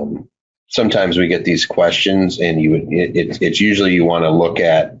 Sometimes we get these questions, and it's usually you want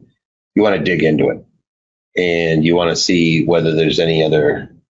to dig into it, and you want to see whether there's any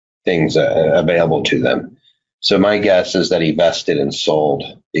other things available to them. So my guess is that he vested and sold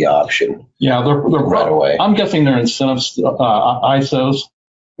the option. Yeah, they're right away. I'm guessing they're incentives, ISOs.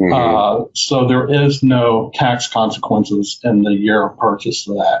 Mm-hmm. So there is no tax consequences in the year of purchase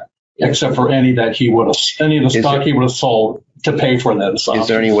for that. Except for any of the stock he would have sold to pay for those. Is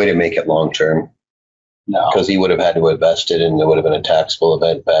there any way to make it long term? No. Because he would have had to invest it, and there would have been a taxable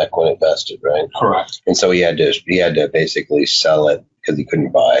event back when it vested, right? Correct. And so he had to basically sell it because he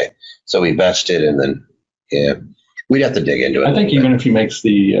couldn't buy. So he vested, and then we'd have to dig into it. I think even if he makes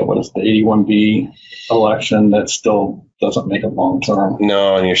the 81B election, that still doesn't make it long term.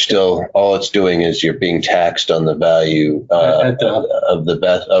 No, and you're still, all it's doing is you're being taxed on the value of the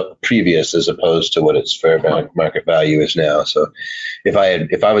best previous, as opposed to what its fair market value is now. So if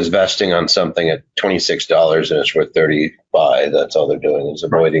I was vesting on something at $26 and it's worth $35, that's all they're doing is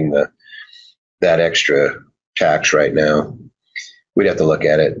avoiding that extra tax right now. We'd have to look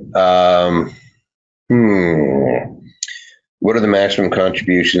at it. What are the maximum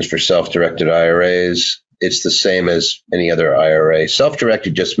contributions for self-directed IRAs? It's the same as any other IRA.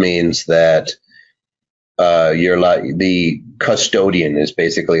 Self-directed just means that the custodian is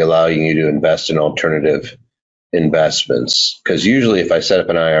basically allowing you to invest in alternative investments. Because usually if I set up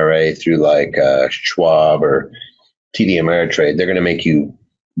an IRA through like Schwab or TD Ameritrade, they're going to make you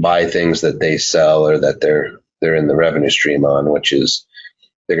buy things that they sell or that they're in the revenue stream on, which is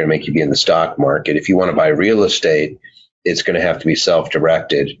they're going to make you be in the stock market. If you want to buy real estate, it's going to have to be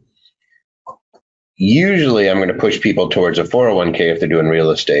self-directed. Usually I'm going to push people towards a 401k if they're doing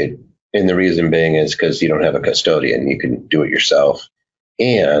real estate. And the reason being is because you don't have a custodian. You can do it yourself.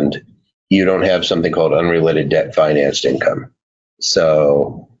 And you don't have something called unrelated debt financed income.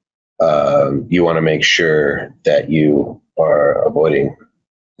 So you want to make sure that you are avoiding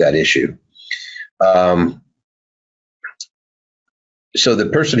that issue. So the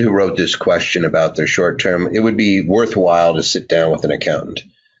person who wrote this question about their short term, it would be worthwhile to sit down with an accountant.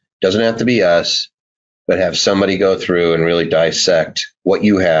 Doesn't have to be us, but have somebody go through and really dissect what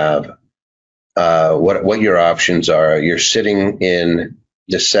you have, what your options are. You're sitting in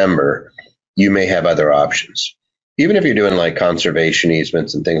December, you may have other options. Even if you're doing like conservation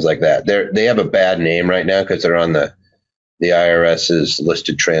easements and things like that, they have a bad name right now because they're on the IRS's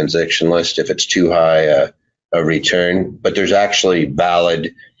listed transaction list if it's too high a return. But there's actually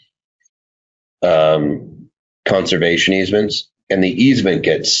valid conservation easements, and the easement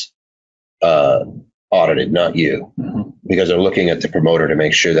gets audited, not you, because they're looking at the promoter to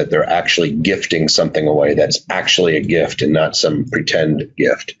make sure that they're actually gifting something away that's actually a gift and not some pretend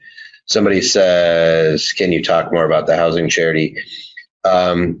gift. Somebody says, can you talk more about the housing charity?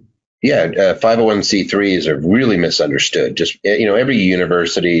 501c3s are really misunderstood. Just, every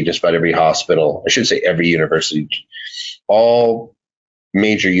university, just about every hospital, I should say every university, all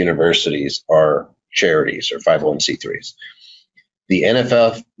major universities are charities or 501c3s. The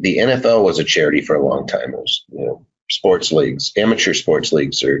NFL was a charity for a long time. It was, sports leagues, amateur sports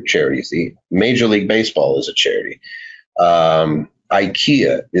leagues are charities. The Major League Baseball is a charity.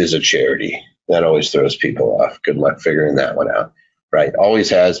 IKEA is a charity. That always throws people off. Good luck figuring that one out. Right. Always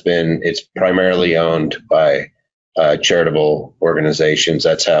has been. It's primarily owned by charitable organizations.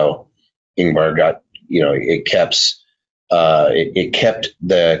 That's how Ingvar got, it kept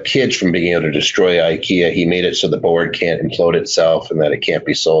the kids from being able to destroy IKEA. He made it so the board can't implode itself and that it can't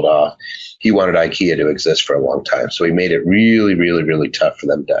be sold off. He wanted IKEA to exist for a long time. So he made it really, really, really tough for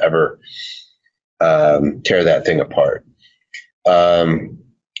them to ever tear that thing apart.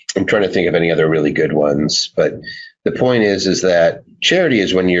 I'm trying to think of any other really good ones, but the point is that charity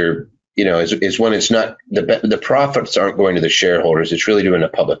is when you're, is when it's not, the profits aren't going to the shareholders. It's really doing a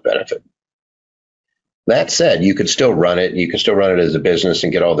public benefit. That said, you could still run it. You can still run it as a business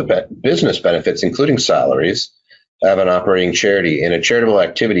and get all the business benefits, including salaries, of an operating charity. And a charitable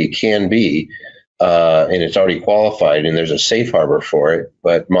activity can be, and it's already qualified, and there's a safe harbor for it,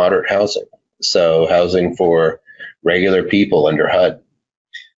 but moderate housing. So housing for regular people under HUD.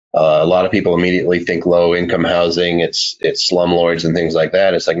 A lot of people immediately think low income housing, it's slumlords and things like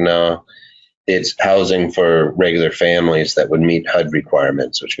that. It's like, no, it's housing for regular families that would meet HUD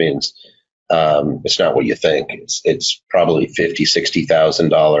requirements, which means it's not what you think. It's probably $50,000,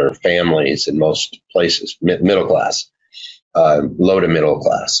 $60,000 families in most places, middle class, low to middle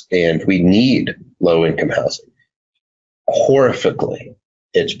class. And we need low income housing. Horrifically,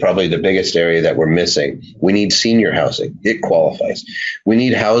 it's probably the biggest area that we're missing. We need senior housing. It qualifies. We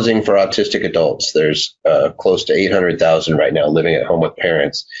need housing for autistic adults. There's close to 800,000 right now living at home with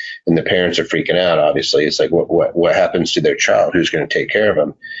parents, and the parents are freaking out. Obviously, it's like what happens to their child? Who's going to take care of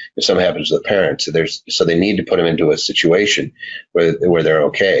them if something happens to the parents? So they need to put them into a situation where they're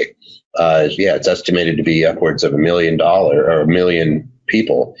okay. It's estimated to be upwards of $1 million or 1 million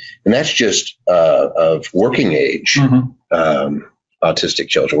people, and that's just of working age. Autistic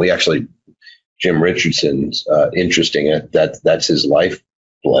children. We actually, Jim Richardson's interesting. That's his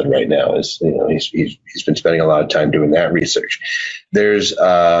lifeblood right now. Is he's been spending a lot of time doing that research. There's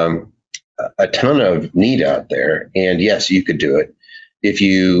a ton of need out there, and yes, you could do it if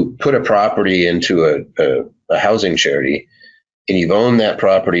you put a property into a housing charity, and you've owned that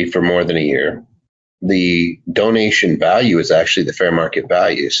property for more than a year. The donation value is actually the fair market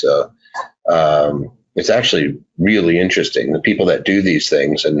value. So. It's actually really interesting. The people that do these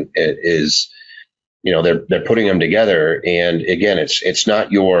things, and it is, they're putting them together. And again, it's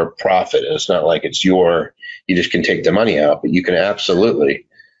not your profit. It's not like you just can take the money out, but you can absolutely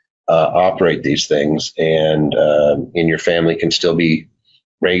operate these things, and your family can still be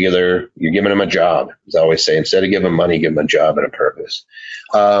regular. You're giving them a job. As I always say, instead of giving them money, give them a job and a purpose.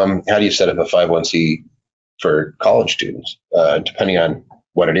 How do you set up a 501c for college students? Depending on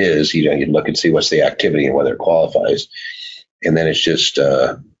what it is, you'd look and see what's the activity and whether it qualifies. And then it's just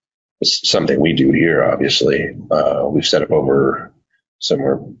it's something we do here, obviously. We've set up over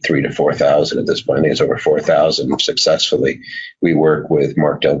somewhere 3,000 to 4,000 at this point. I think it's over 4,000 successfully. We work with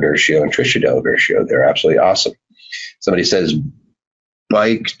Mark Del Gershio and Trisha Del Gershio. They're absolutely awesome. Somebody says,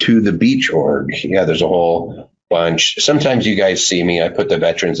 bike to the beach org. Yeah, there's a whole bunch. Sometimes you guys see me. I put the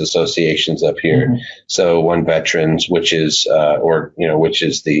veterans associations up here. So one veterans, which is which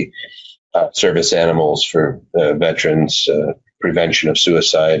is the service animals for veterans, prevention of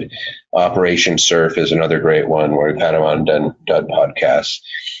suicide. Operation Surf is another great one where we've had them on done podcasts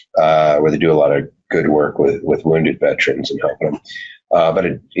where they do a lot of good work with wounded veterans and helping them.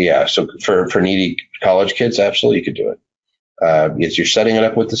 So for needy college kids, absolutely you could do it. You're setting it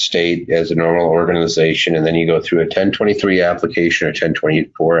up with the state as a normal organization, and then you go through a 1023 application or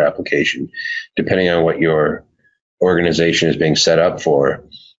 1024 application, depending on what your organization is being set up for,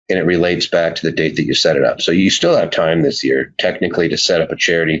 and it relates back to the date that you set it up. So you still have time this year, technically, to set up a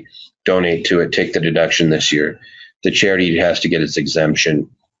charity, donate to it, take the deduction this year. The charity has to get its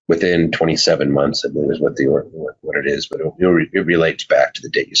exemption within 27 months, I believe is what it is, but it relates back to the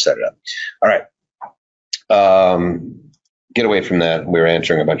date you set it up. All right. Get away from that. We were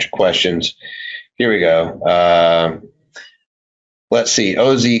answering a bunch of questions. Here we go. Let's see.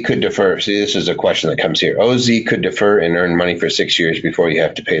 OZ could defer. See, this is a question that comes here. OZ could defer and earn money for 6 years before you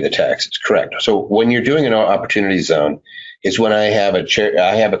have to pay the taxes. Correct. So when you're doing an opportunity zone, it's when I have a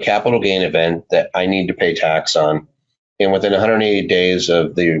capital gain event that I need to pay tax on, and within 180 days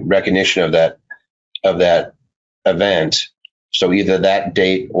of the recognition of that event, so either that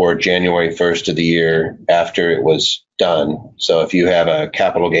date or January 1st of the year after it was done. So if you have a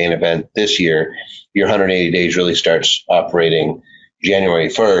capital gain event this year, your 180 days really starts operating January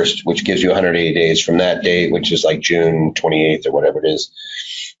 1st, which gives you 180 days from that date, which is like June 28th or whatever it is.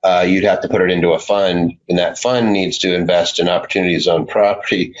 You'd have to put it into a fund, and that fund needs to invest in opportunity zone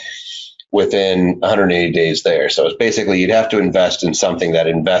property within 180 days there. So it's basically you'd have to invest in something that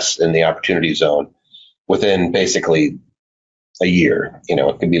invests in the opportunity zone within basically a year.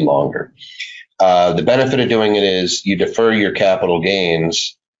 It could be longer. The benefit of doing it is you defer your capital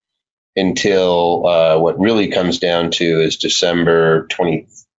gains until what really comes down to is December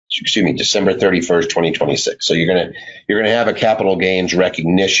 31st, 2026. So you're gonna have a capital gains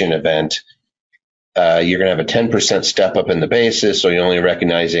recognition event. You're gonna have a 10% step up in the basis, so you're only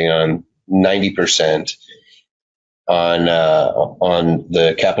recognizing on 90% on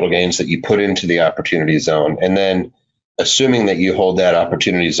the capital gains that you put into the opportunity zone, and then assuming that you hold that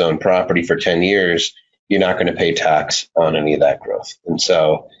opportunity zone property for 10 years, you're not going to pay tax on any of that growth. And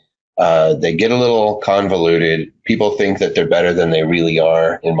so they get a little convoluted. People think that they're better than they really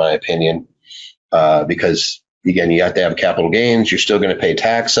are, in my opinion, because, again, you have to have capital gains. You're still going to pay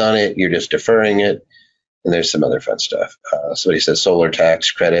tax on it. You're just deferring it. And there's some other fun stuff. Somebody says solar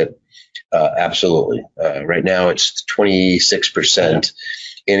tax credit. Absolutely. Right now it's 26%.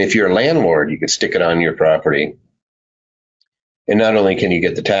 And if you're a landlord, you can stick it on your property. And not only can you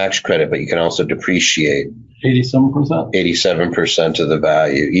get the tax credit, but you can also depreciate 87% of the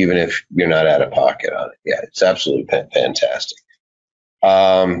value, even if you're not out of pocket on it. Yeah, it's absolutely fantastic.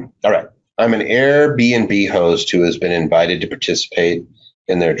 All right. I'm an Airbnb host who has been invited to participate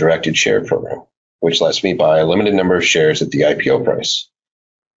in their directed share program, which lets me buy a limited number of shares at the IPO price.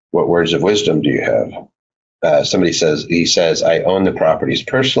 What words of wisdom do you have? Somebody says, I own the properties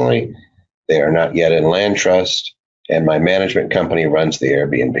personally. They are not yet in land trust, and my management company runs the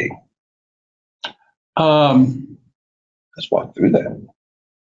Airbnb. Let's walk through that.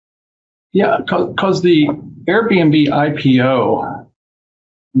 Yeah, because the Airbnb IPO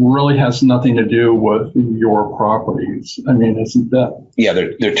really has nothing to do with your properties. I mean, isn't that? Yeah,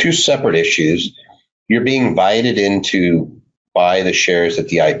 they're two separate issues. You're being invited in to buy the shares at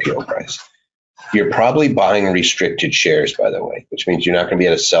the IPO price. You're probably buying restricted shares, by the way, which means you're not going to be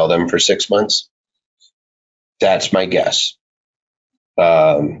able to sell them for 6 months. That's my guess.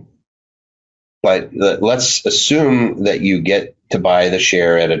 But let's assume that you get to buy the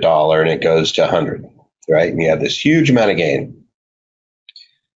share at $1 and it goes to 100, right? And you have this huge amount of gain.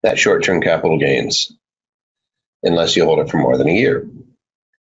 That short-term capital gains, unless you hold it for more than a year.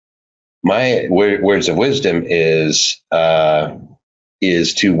 My words of wisdom is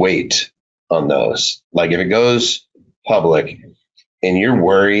to wait on those. Like if it goes public and you're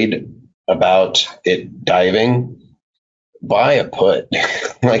worried about it diving, buy a put.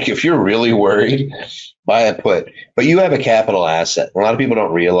 Like if you're really worried, buy a put. But you have a capital asset. A lot of people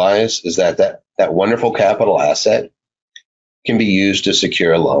don't realize is that wonderful capital asset can be used to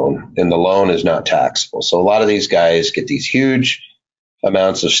secure a loan, and the loan is not taxable. So a lot of these guys get these huge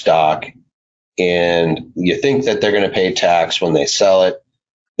amounts of stock, and you think that they're going to pay tax when they sell it.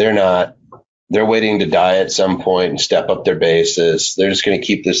 They're not. They're waiting to die at some point and step up their basis. They're just going to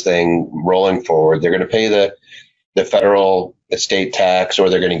keep this thing rolling forward. They're going to pay the federal estate tax,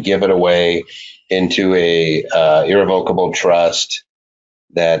 or they're going to give it away into a irrevocable trust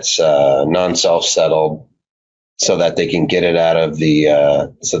that's non-self-settled, so that they can get it out of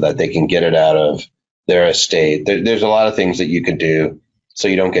their estate. There's a lot of things that you could do so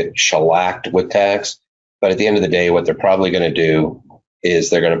you don't get shellacked with tax. But at the end of the day, what they're probably going to do is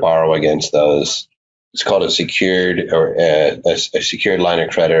they're going to borrow against those. It's called a secured or a secured line of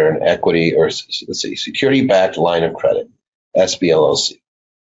credit or an equity or let's see, security-backed line of credit, SBLOC.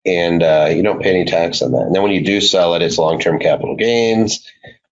 And you don't pay any tax on that. And then when you do sell it, it's long-term capital gains,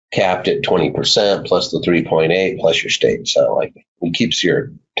 capped at 20% plus the 3.8 plus your state. So like it keeps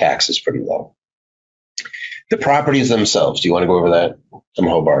your taxes pretty low. The properties themselves, do you want to go over that? I'm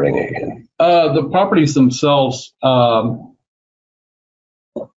Hobarting again. The properties themselves,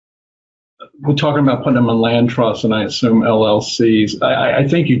 we're talking about putting them in land trusts and I assume LLCs. I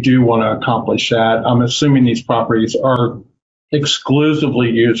think you do want to accomplish that. I'm assuming these properties are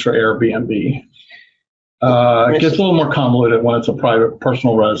exclusively used for Airbnb. It gets a little more convoluted when it's a private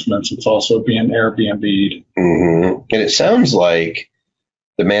personal residence. It's also being Airbnb'd. Mm-hmm. And it sounds like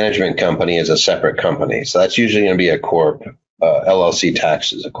the management company is a separate company. So that's usually going to be a corp. LLC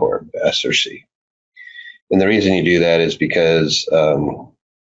tax is a corp, S or C. And the reason you do that is because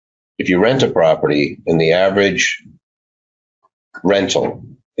if you rent a property and the average rental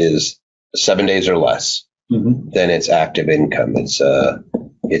is 7 days or less, then it's active income. It's a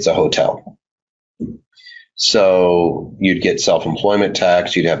hotel. So you'd get self-employment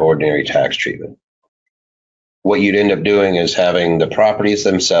tax, you'd have ordinary tax treatment. What you'd end up doing is having the properties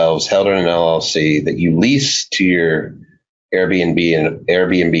themselves held in an LLC that you lease to your Airbnb and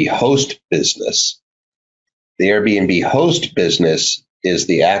Airbnb host business. The Airbnb host business is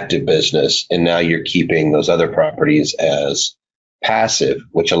the active business, and now you're keeping those other properties as passive,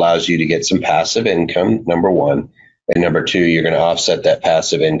 which allows you to get some passive income, number one. And number two, you're going to offset that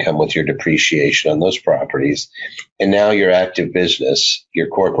passive income with your depreciation on those properties. And now your active business, your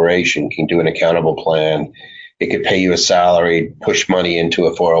corporation, can do an accountable plan. It could pay you a salary, push money into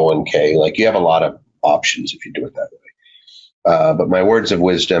a 401k. Like you have a lot of options if you do it that way. But my words of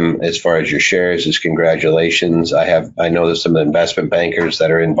wisdom as far as your shares is congratulations. I know there's some investment bankers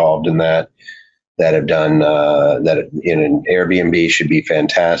that are involved in that have done that in an Airbnb should be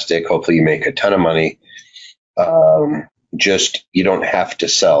fantastic. Hopefully you make a ton of money. Just you don't have to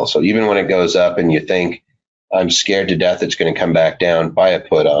sell. So even when it goes up and you think I'm scared to death it's going to come back down, buy a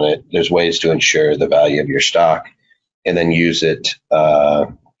put on it. There's ways to ensure the value of your stock and then use it.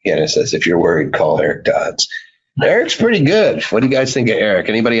 It says if you're worried, call Eric Dodds. Eric's pretty good. What do you guys think of Eric?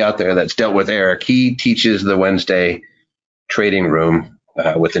 Anybody out there that's dealt with Eric? He teaches the Wednesday trading room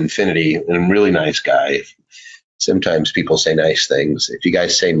with Infinity, and a really nice guy. Sometimes people say nice things. If you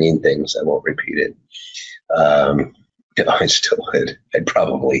guys say mean things, I won't repeat it. I still would. I'd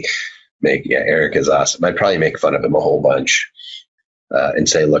probably Eric is awesome. I'd probably make fun of him a whole bunch and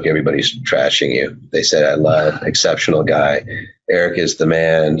say, look, everybody's trashing you. They said, I love, exceptional guy. Eric is the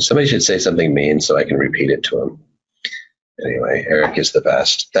man. Somebody should say something mean so I can repeat it to him. Anyway, Eric is the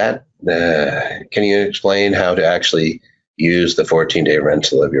best. Can you explain how to actually use the 14-day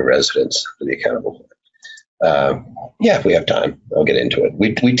rental of your residence for the accountable plan? If we have time, I'll get into it.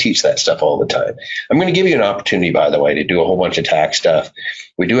 We teach that stuff all the time. I'm going to give you an opportunity, by the way, to do a whole bunch of tax stuff.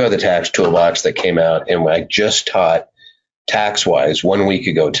 We do have the tax toolbox that came out, and I just taught TaxWise 1 week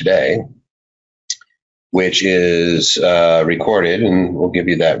ago today, which is recorded, and we'll give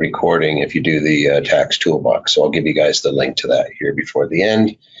you that recording if you do the tax toolbox. So I'll give you guys the link to that here before the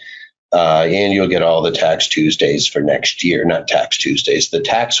end. And you'll get all the Tax Tuesdays for next year, not Tax Tuesdays, the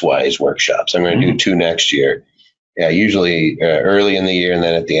TaxWise workshops. I'm going to do 2 next year, usually early in the year and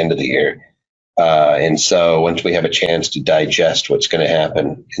then at the end of the year. And so once we have a chance to digest what's going to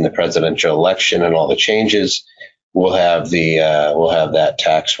happen in the presidential election and all the changes, we'll have that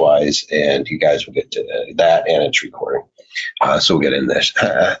TaxWise, and you guys will get to that and its recording. So we'll get in this.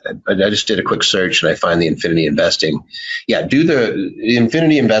 I just did a quick search and I find the Infinity Investing. Do the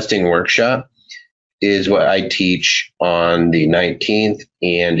Infinity Investing workshop is what I teach on the 19th.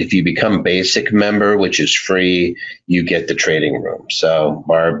 And if you become basic member, which is free, you get the trading room. So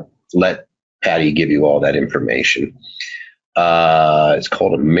Barb, let Patty give you all that information. It's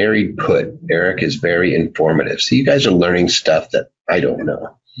called a married put. Eric is very informative. So you guys are learning stuff that I don't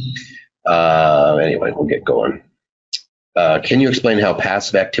know. Anyway, we'll get going. Can you explain how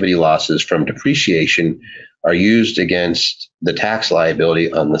passive activity losses from depreciation are used against the tax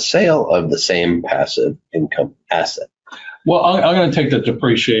liability on the sale of the same passive income asset? Well, I'm going to take the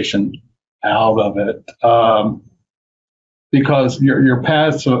depreciation out of it because your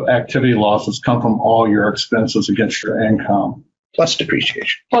passive activity losses come from all your expenses against your income. Plus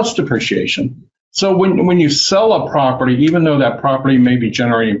depreciation. So when you sell a property, even though that property may be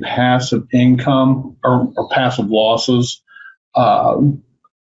generating passive income or passive losses,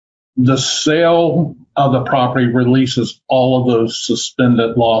 the sale of the property releases all of those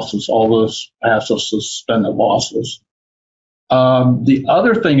suspended losses, all those passive suspended losses. The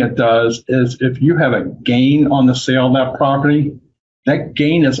other thing it does is if you have a gain on the sale of that property, that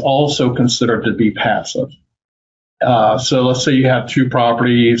gain is also considered to be passive. So let's say you have two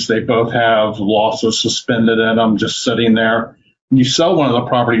properties, they both have losses suspended in them, just sitting there. When you sell one of the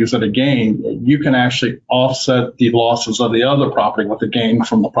properties at a gain, you can actually offset the losses of the other property with the gain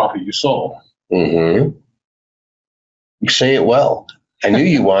from the property you sold. Mm-hmm. You say it well. I knew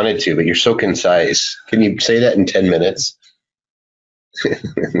you wanted to, but you're so concise. Can you say that in 10 minutes?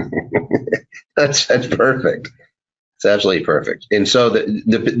 That's perfect. It's absolutely perfect. And so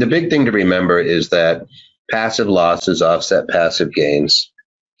the big thing to remember is that passive losses offset passive gains.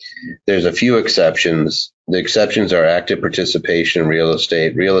 There's a few exceptions. The exceptions are active participation in real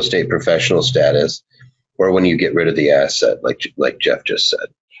estate professional status, or when you get rid of the asset, like Jeff just said.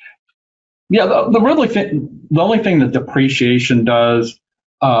 Yeah, the only thing that depreciation does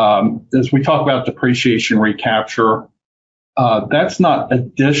is we talk about depreciation recapture. That's not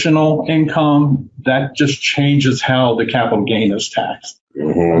additional income. That just changes how the capital gain is taxed.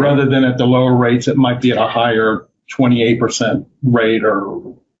 Mm-hmm. Rather than at the lower rates, it might be at a higher 28% rate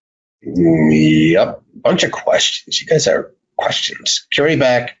or. Yep. Bunch of questions. You guys are questions.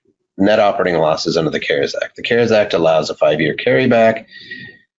 Carryback net operating losses under the CARES Act. The CARES Act allows a 5-year carryback.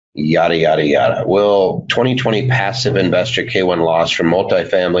 Yada, yada, yada. Will 2020 passive investor K1 loss from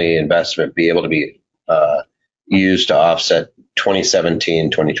multifamily investment be able to be used to offset 2017,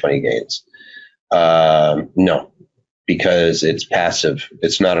 2020 gains? No, because it's passive.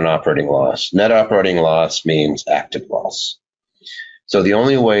 It's not an operating loss. Net operating loss means active loss. So the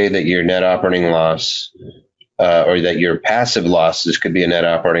only way that your net operating loss or that your passive losses could be a net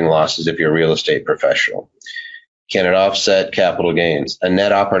operating loss is if you're a real estate professional. Can it offset capital gains? A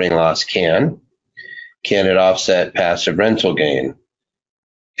net operating loss can. Can it offset passive rental gain?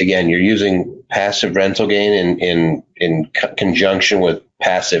 Again, you're using passive rental gain in conjunction with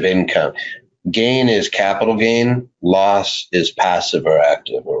passive income. Gain is capital gain. Loss is passive or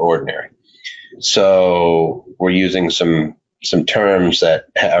active or ordinary. So we're using some terms that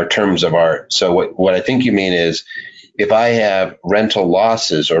are terms of art. So what I think you mean is if I have rental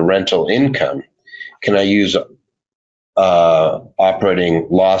losses or rental income, can I use operating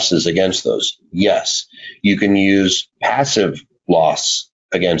losses against those? Yes. You can use passive loss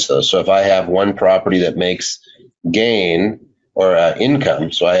against those. So if I have one property that makes gain or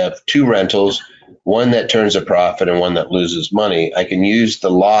income, so I have two rentals, one that turns a profit and one that loses money, I can use the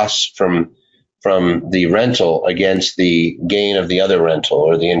loss from the rental against the gain of the other rental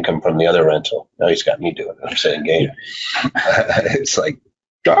or the income from the other rental. Now he's got me doing it. I'm saying gain. It's like,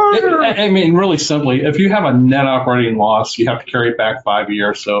 I mean, really simply, if you have a net operating loss, you have to carry it back 5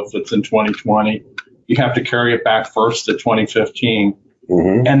 years. So if it's in 2020, you have to carry it back first to 2015.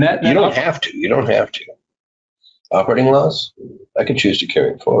 Mm-hmm. And that you don't have to. You don't have to. Operating loss, I could choose to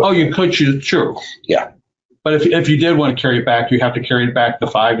carry it forward. Oh, you could choose. True. Yeah. But if you did want to carry it back, you have to carry it back to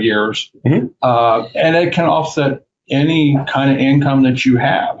 5 years. Mm-hmm. And it can offset any kind of income that you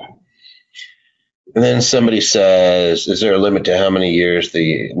have. And then somebody says, is there a limit to how many years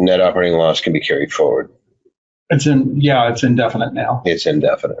the net operating loss can be carried forward? It's indefinite now. It's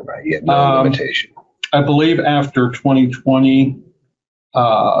indefinite, right? You have no limitation. I believe after 2020,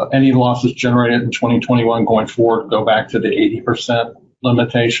 any losses generated in 2021 going forward go back to the 80%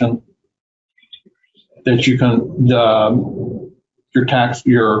 limitation. That you can,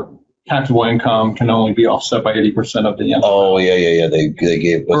 your taxable income can only be offset by 80% of the income. Oh, yeah. They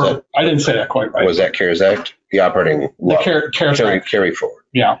gave, I didn't say that quite right. Was that CARES Act? The operating CARES Act. Carry forward.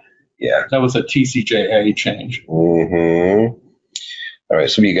 Yeah. Yeah. That was a TCJA change. Mm-hmm. All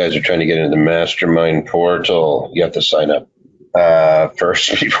right. Some of you guys are trying to get into the mastermind portal. You have to sign up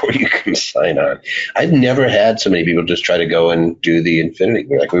first before you can sign on. I've never had so many people just try to go and do the infinity.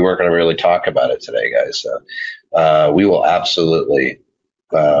 We weren't going to really talk about it today, guys. So we will absolutely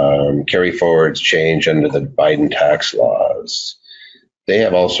carry forwards change under the Biden tax laws. They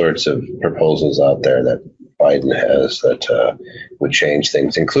have all sorts of proposals out there that Biden has that would change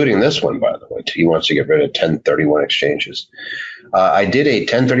things, including this one, by the way. He wants to get rid of 1031 exchanges. I did a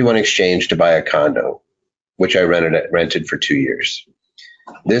 1031 exchange to buy a condo, which I rented for 2 years.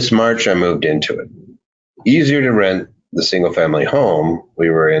 This March, I moved into it. Easier to rent the single family home we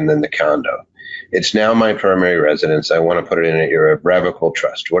were in than the condo. It's now my primary residence. I want to put it in an irrevocable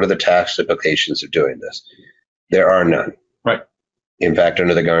trust. What are the tax implications of doing this? There are none. Right. In fact,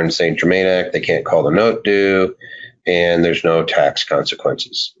 under the Garden St. Germain Act, they can't call the note due, and there's no tax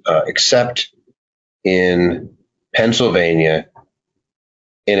consequences, except in Pennsylvania.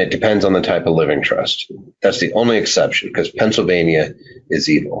 and it depends on the type of living trust. That's the only exception, because Pennsylvania is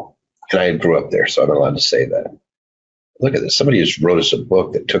evil. And I grew up there, so I'm allowed to say that. Look at this. Somebody just wrote us a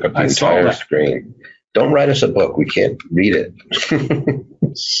book that took up the entire screen. Don't write us a book. We can't read it.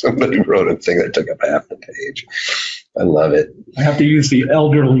 Somebody wrote a thing that took up half the page. I love it. I have to use the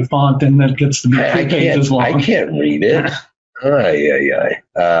elderly font, and that gets to be 3 pages long. I can't read it.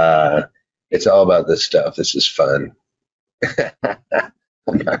 It's all about this stuff. This is fun. I'm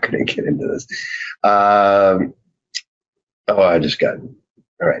not going to get into this. I just got it.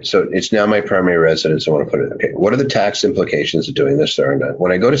 All right. So it's now my primary residence. I want to put it. Okay. What are the tax implications of doing this or not?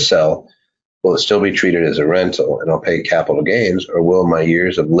 When I go to sell, will it still be treated as a rental and I'll pay capital gains, or will my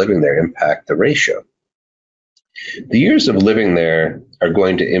years of living there impact the ratio? The years of living there are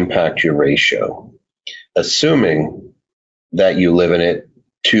going to impact your ratio, assuming that you live in it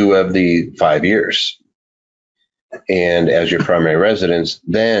 2 of the 5 years. And as your primary residence,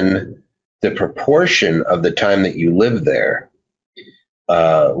 then the proportion of the time that you live there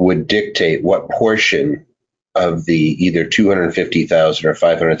would dictate what portion of the either $250,000 or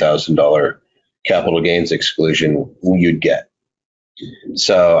 $500,000 capital gains exclusion you'd get.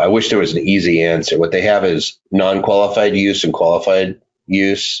 So I wish there was an easy answer. What they have is non-qualified use and qualified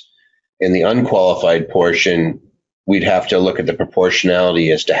use. In the unqualified portion, we'd have to look at the proportionality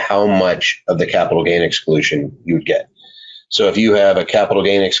as to how much of the capital gain exclusion you would get. So if you have a capital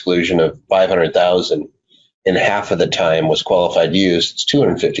gain exclusion of $500,000 and half of the time was qualified use, it's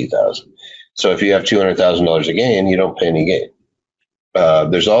 $250,000. So if you have $200,000 a gain, you don't pay any gain.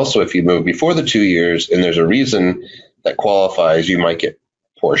 There's also, if you move before the 2 years and there's a reason that qualifies, you might get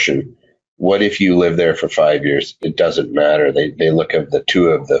a portion. What if you live there for 5 years? It doesn't matter. They look at the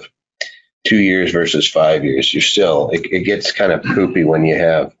 2 years versus 5 years. You're still, it gets kind of poopy when you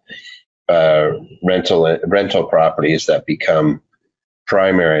have rental properties that become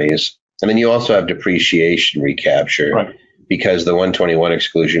primaries. And then you also have depreciation recapture, right, because the 121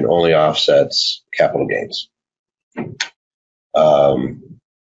 exclusion only offsets capital gains.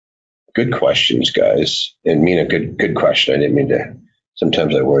 Good questions, guys. And Mina, good question. I didn't mean to.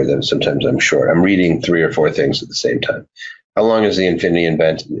 Sometimes I worry that sometimes I'm short. I'm reading 3 or 4 things at the same time. How long is the Infinity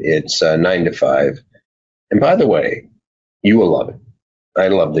event? It's 9 to 5. And by the way, you will love it. I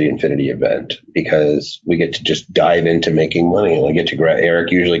love the Infinity event because we get to just dive into making money. And I get to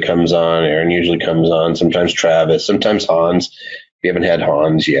Eric usually comes on, Aaron usually comes on, sometimes Travis, sometimes Hans. We haven't had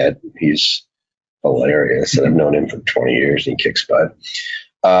Hans yet. He's hilarious, and I've known him for 20 years, and he kicks butt.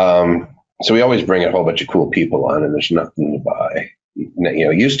 So we always bring a whole bunch of cool people on, and there's nothing to buy. You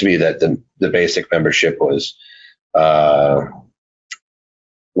know, it used to be that the basic membership was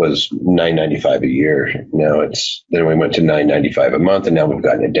 $9.95 a year. Now then we went to $9.95 a month, and now we've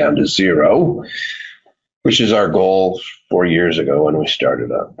gotten it down to $0, which is our goal 4 years ago when we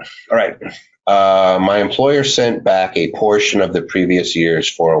started up. All right. My employer sent back a portion of the previous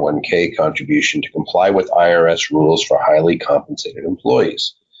year's 401k contribution to comply with IRS rules for highly compensated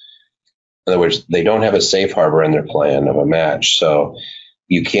employees. In other words, they don't have a safe harbor in their plan of a match. So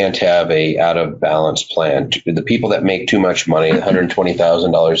you can't have a out of balance plan. The people that make too much money,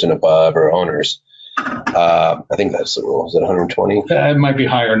 $120,000 and above, are owners. I think that's the rule. Is it 120? It might be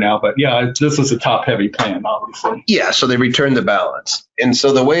higher now, but yeah, this is a top heavy plan, obviously. Yeah, so they return the balance. And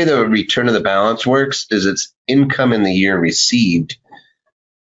so the way the return of the balance works is it's income in the year received,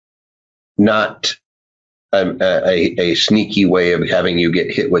 not a sneaky way of having you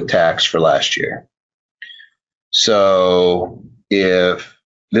get hit with tax for last year. So if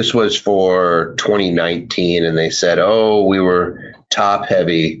this was for 2019 and they said, oh, we were top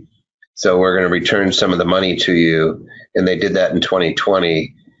heavy, so we're going to return some of the money to you, and they did that in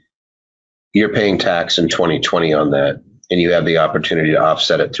 2020, you're paying tax in 2020 on that, and you have the opportunity to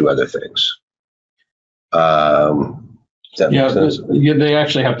offset it through other things. Does that make sense? They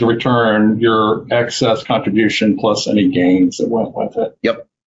actually have to return your excess contribution plus any gains that went with it. Yep.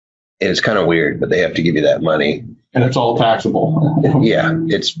 And it's kind of weird, but they have to give you that money. And it's all taxable. Yeah,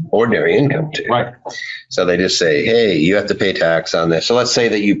 it's ordinary income too. Right. So they just say, hey, you have to pay tax on this. So let's say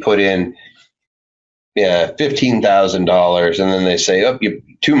that you put in $15,000, and then they say, oh, you're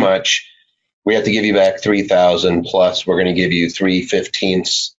too much. We have to give you back $3,000 plus we're going to give you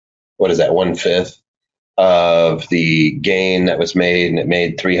 3/15. What is that? 1/5 of the gain that was made, and it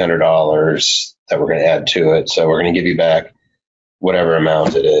made $300 that we're going to add to it. So we're going to give you back whatever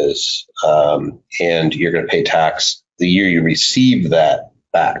amount it is, and you're going to pay tax the year you receive that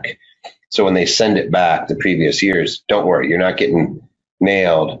back. So when they send it back the previous years, don't worry, you're not getting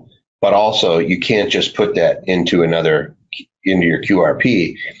nailed. But also, you can't just put that into your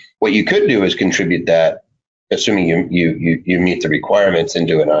QRP. What you could do is contribute that assuming you meet the requirements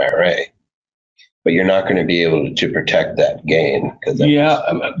into an IRA. But you're not going to be able to protect that gain.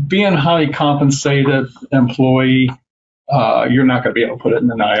 Being highly compensated employee, you're not going to be able to put it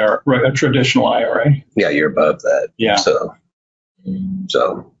in an IRA, a traditional IRA. Yeah, you're above that. Yeah. So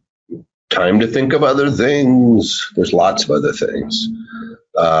time to think of other things. There's lots of other things.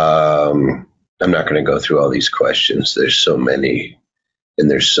 I'm not going to go through all these questions. There's so many, and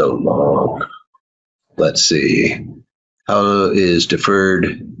they're so long. Let's see. How is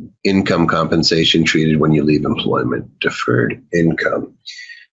deferred income compensation treated when you leave employment? Deferred income.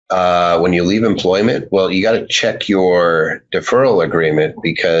 When you leave employment, well, you got to check your deferral agreement,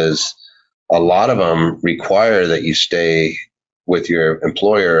 because a lot of them require that you stay with your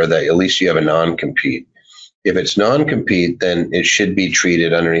employer, or that at least you have a non-compete. If it's non-compete, then it should be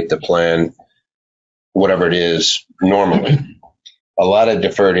treated underneath the plan, whatever it is, normally. A lot of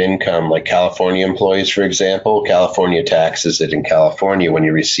deferred income, like California employees, for example, California taxes it in California when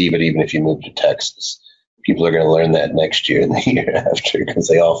you receive it, even if you move to Texas. People are going to learn that next year and the year after, because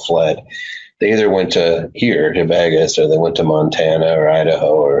they all fled. They either went to Vegas, or they went to Montana or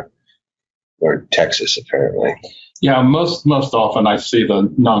Idaho or Texas, apparently. Yeah, most often I see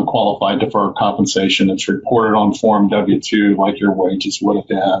the non-qualified deferred compensation. It's reported on Form W-2 like your wages would have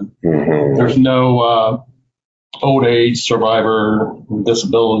been. Mm-hmm. There's no old age, survivor,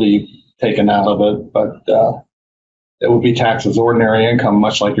 disability taken out of it, but it would be taxed as ordinary income,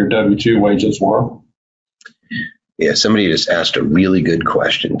 much like your W-2 wages were. Yeah, somebody just asked a really good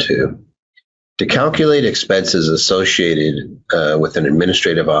question too. To calculate expenses associated with an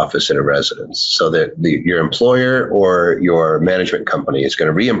administrative office in a residence, so that your employer or your management company is going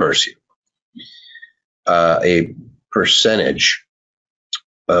to reimburse you a percentage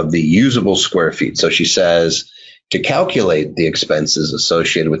of the usable square feet. So she says, to calculate the expenses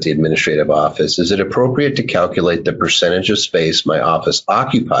associated with the administrative office, is it appropriate to calculate the percentage of space my office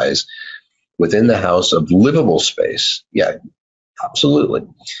occupies within the house of livable space? Yeah, absolutely.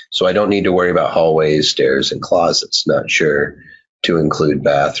 So I don't need to worry about hallways, stairs, and closets. Not sure to include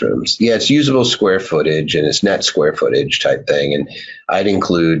bathrooms. Yeah, it's usable square footage and it's net square footage type thing. And I'd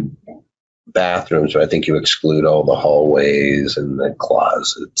include bathrooms, but I think you exclude all the hallways and the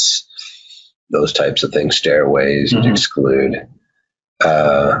closets, those types of things, stairways, you'd exclude.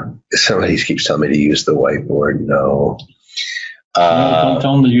 Somebody keeps telling me to use the whiteboard. No. Don't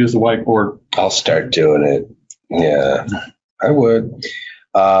tell them to use the whiteboard. I'll start doing it. Yeah, I would.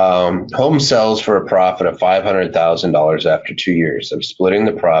 Home sells for a profit of $500,000 after 2 years. I'm splitting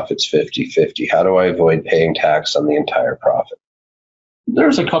the profits 50-50. How do I avoid paying tax on the entire profit?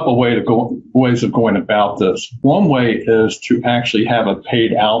 There's a couple ways of going about this. One way is to actually have it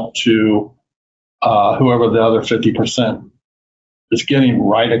paid out to whoever the other 50% is getting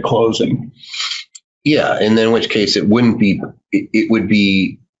right at closing. Yeah, and then in which case it would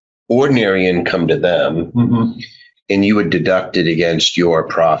be ordinary income to them, and you would deduct it against your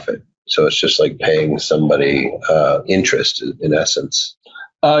profit. So it's just like paying somebody interest in essence.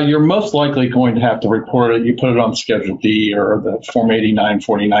 You're most likely going to have to report it. You put it on Schedule D or the Form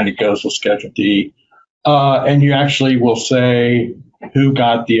 8949, it goes with Schedule D. And you actually will say who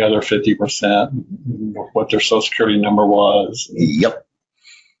got the other 50%, what their Social Security number was. Yep.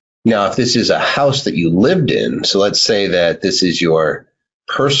 Now, if this is a house that you lived in, so let's say that this is your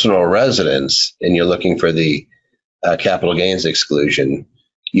personal residence and you're looking for the capital gains exclusion,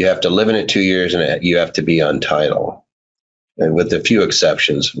 you have to live in it 2 years and you have to be on title. And with a few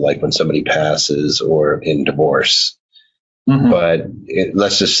exceptions, like when somebody passes or in divorce. But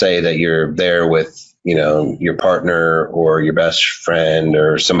let's just say that you're there with, your partner or your best friend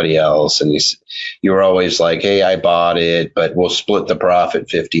or somebody else, and you're always like, hey, I bought it, but we'll split the profit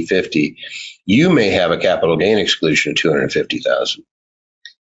 50-50. You may have a capital gain exclusion of $250,000.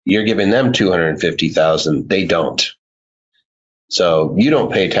 You're giving them $250,000. They don't. So you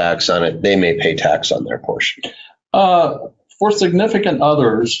don't pay tax on it. They may pay tax on their portion. For significant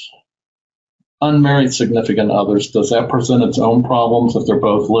others, unmarried significant others, does that present its own problems if they're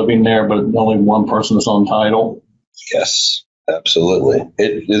both living there, but only one person is on title? Yes, absolutely.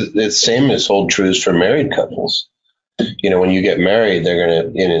 It's same as hold truths for married couples. When you get married,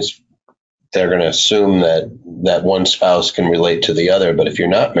 they're going to assume that one spouse can relate to the other. But if you're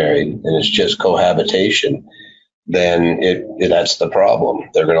not married and it's just cohabitation, then that's the problem.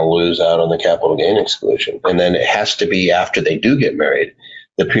 They're going to lose out on the capital gain exclusion. And then it has to be after they do get married.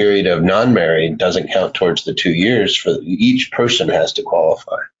 The period of non-married doesn't count towards the 2 years. For each person has to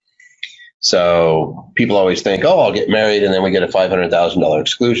qualify. So people always think, oh, I'll get married and then we get a $500,000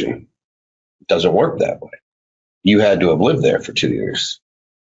 exclusion. It doesn't work that way. You had to have lived there for 2 years.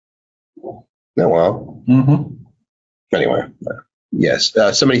 No, well, anyway, yes.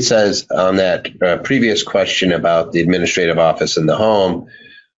 Somebody says on that previous question about the administrative office and the home,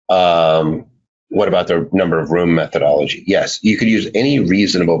 what about the number of room methodology? Yes, you could use any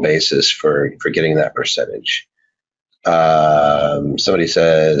reasonable basis for getting that percentage. Somebody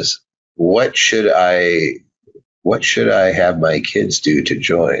says, what should I have my kids do to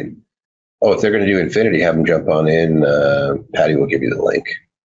join? Oh, if they're going to do Infinity, have them jump on in. Patty will give you the link.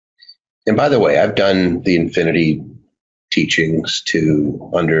 And by the way, I've done the Infinity teachings to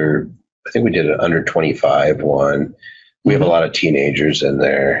I think we did an under 25 one. We have a lot of teenagers in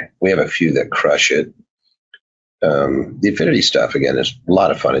there. We have a few that crush it. The Infinity stuff, again, is a lot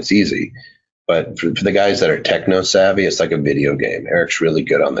of fun. It's easy. But for the guys that are techno savvy, it's like a video game. Eric's really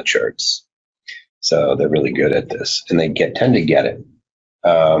good on the charts. So they're really good at this, and they tend to get it.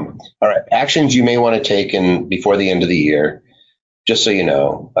 All right, actions you may want to take before the end of the year. Just so you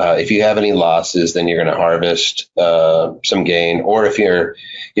know, if you have any losses, then you're going to harvest some gain. Or if you're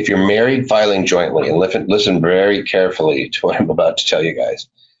married filing jointly, and listen very carefully to what I'm about to tell you guys.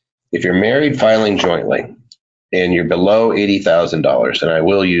 If you're married filing jointly and you're below $80,000, and I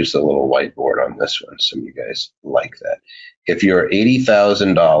will use the little whiteboard on this one, some of you guys like that. If you're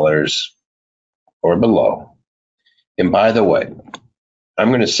 $80,000 or below, and by the way, I'm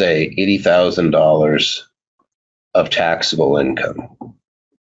going to say $80,000 of taxable income,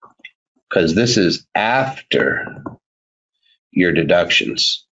 because this is after your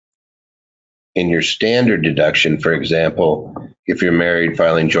deductions. In your standard deduction, for example, if you're married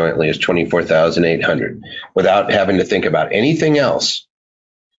filing jointly, is $24,800 without having to think about anything else.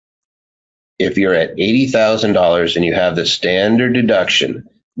 If you're at $80,000 and you have the standard deduction,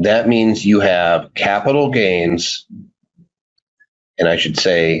 that means you have capital gains, and I should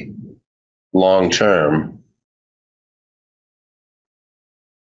say long-term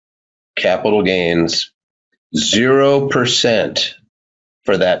capital gains, 0%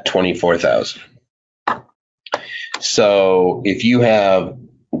 for that 24,000. So if you have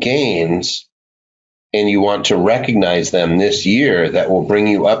gains and you want to recognize them this year, that will bring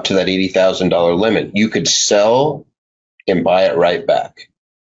you up to that $80,000 limit. You could sell and buy it right back.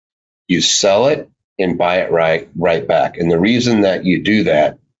 You sell it and buy it right back. And the reason that you do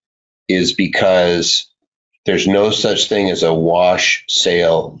that is because there's no such thing as a wash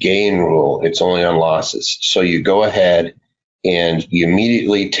sale gain rule. It's only on losses. So you go ahead and you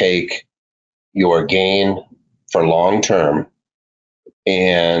immediately take your gain for long term,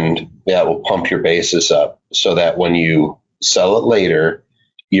 and that will pump your basis up so that when you sell it later,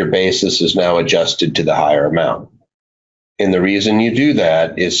 your basis is now adjusted to the higher amount. And the reason you do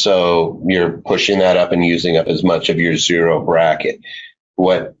that is so you're pushing that up and using up as much of your zero bracket.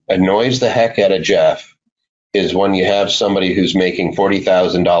 What annoys the heck out of Jeff is when you have somebody who's making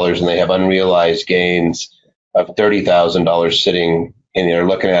 $40,000 and they have unrealized gains of $30,000 sitting, and they're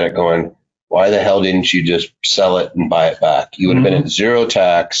looking at it going, why the hell didn't you just sell it and buy it back? You would have been at zero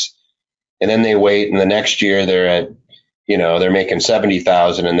tax. And then they wait, and the next year they're at, they're making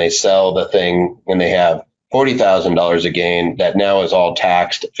 $70,000 and they sell the thing and they have $40,000 a gain that now is all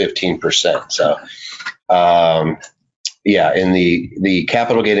taxed at 15%. So, yeah, and the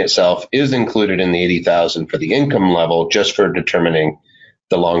capital gain itself is included in the 80,000 for the income level, just for determining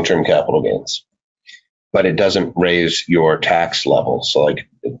the long-term capital gains. But it doesn't raise your tax level, so like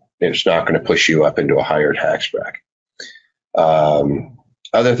it's not going to push you up into a higher tax bracket.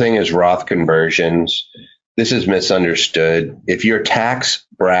 Other thing is Roth conversions. This is misunderstood. If your tax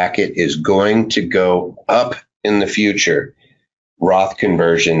bracket is going to go up in the future, Roth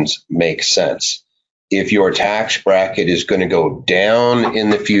conversions make sense. If your tax bracket is going to go down in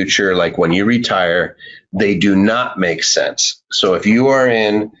the future, like when you retire, they do not make sense. So if you are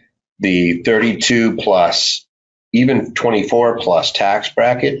in the 32 plus, even 24 plus tax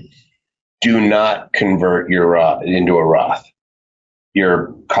bracket, do not convert your Roth into a Roth.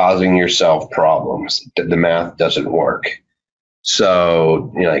 You're causing yourself problems. The math doesn't work.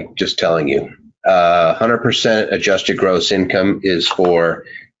 So, just telling you, 100% adjusted gross income is for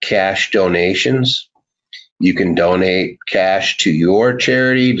cash donations. You can donate cash to your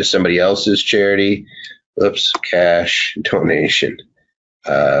charity, to somebody else's charity. Oops, cash donation.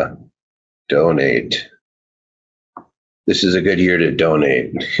 Donate. This is a good year to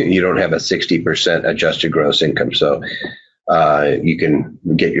donate. You don't have a 60% adjusted gross income, so you can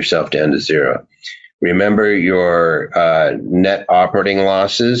get yourself down to zero. Remember your net operating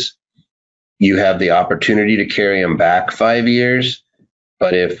losses. You have the opportunity to carry them back 5 years,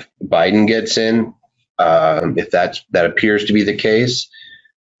 but if Biden gets in, if that appears to be the case,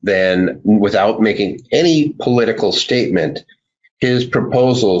 then without making any political statement, his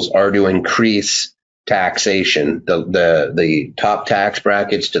proposals are to increase taxation, the top tax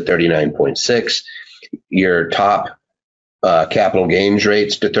brackets to 39.6, your top capital gains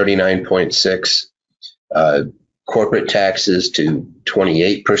rates to 39.6, corporate taxes to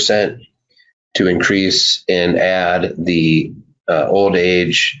 28%, to increase and add the old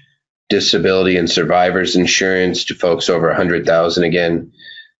age, disability, and survivors insurance to folks over 100,000 again.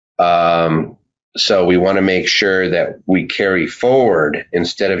 So we want to make sure that we carry forward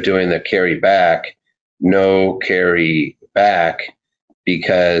instead of doing the carry back, no carry back,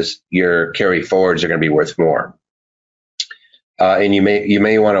 because your carry forwards are going to be worth more. And you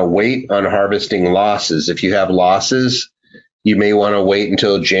may want to wait on harvesting losses. If you have losses, you may want to wait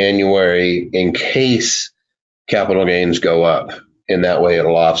until January in case capital gains go up. In that way,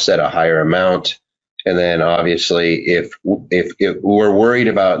 it'll offset a higher amount. And then obviously, if we're worried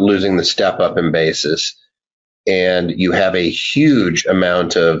about losing the step up in basis, and you have a huge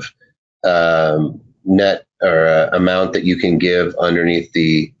amount of net or amount that you can give underneath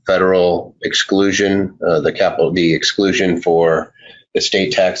the federal exclusion, the exclusion for the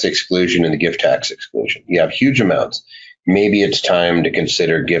state tax exclusion and the gift tax exclusion, you have huge amounts. Maybe it's time to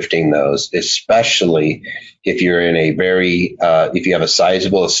consider gifting those, especially if you're in a if you have a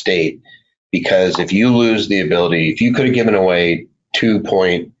sizable estate. Because if you lose the ability, if you could have given away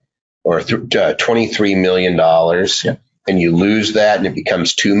 $23 million, and you lose that and it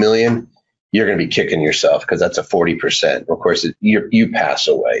becomes $2 million, you're going to be kicking yourself, because that's a 40%. Of course, you pass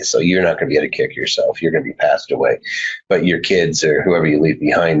away, so you're not going to be able to kick yourself. You're going to be passed away, but your kids or whoever you leave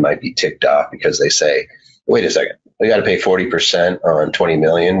behind might be ticked off because they say, "Wait a second, we got to pay 40% on 20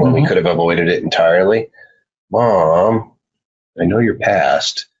 million when we could have avoided it entirely." Mom, I know you're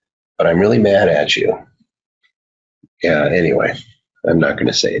passed, but I'm really mad at you. Yeah, anyway, I'm not going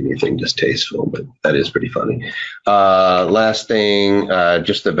to say anything distasteful, but that is pretty funny. Last thing,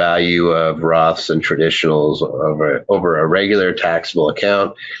 just the value of Roths and traditionals over a regular taxable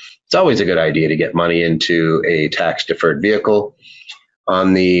account. It's always a good idea to get money into a tax-deferred vehicle.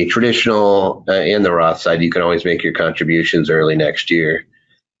 On the traditional and the Roth side, you can always make your contributions early next year.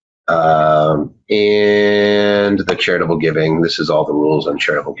 And the charitable giving, this is all the rules on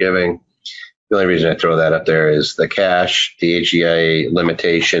charitable giving. The only reason I throw that up there is the cash, the HEI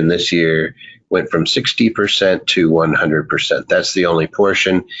limitation this year went from 60% to 100%. That's the only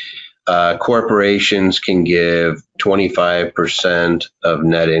portion. Corporations can give 25% of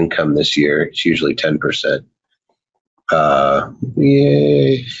net income this year. It's usually 10%.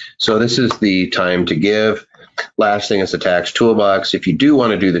 Yay. So this is the time to give. Last thing is the tax toolbox. If you do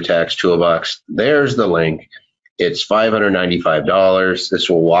want to do the tax toolbox, there's the link. It's $595. This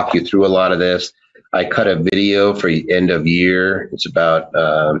will walk you through a lot of this. I cut a video for the end of year. It's about,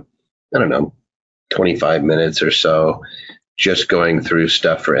 25 minutes or so, just going through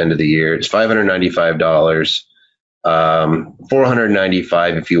stuff for end of the year. It's $595,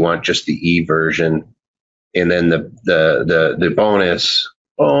 $495 if you want just the E version. And then the bonus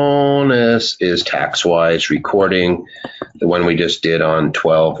is tax-wise recording, the one we just did on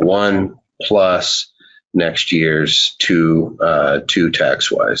 12/1 plus next year's two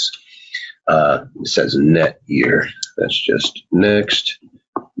tax-wise. It says net year. That's just next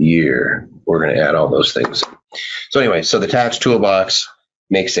year. We're going to add all those things. So anyway, so the tax toolbox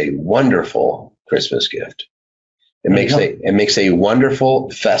makes a wonderful Christmas gift. It makes a wonderful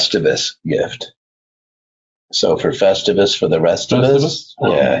Festivus gift. So for Festivus, for the rest of us,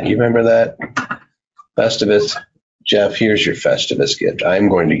 yeah, you remember that? Festivus. Jeff, here's your Festivus gift. I'm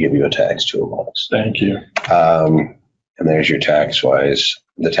going to give you a tax toolbox. Thank you. And there's your tax-wise.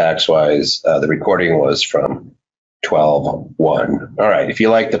 The recording was from 12/1. All right. If you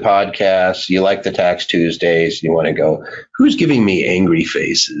like the podcast, you like the Tax Tuesdays, you want to go, who's giving me angry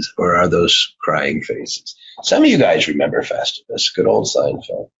faces, or are those crying faces? Some of you guys remember Festivus, good old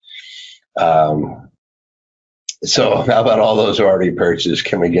Seinfeld. So how about all those who already purchased?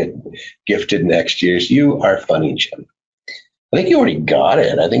 Can we get gifted next year's? You are funny, Jim. I think you already got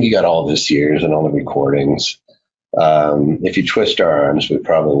it. I think you got all this year's and all the recordings. If you twist our arms, we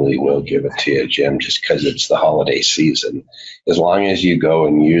probably will give it to you, Jim, just because it's the holiday season, as long as you go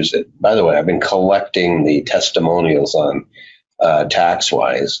and use it. By the way, I've been collecting the testimonials on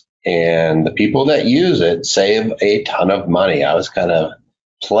TaxWise, and the people that use it save a ton of money. I was kind of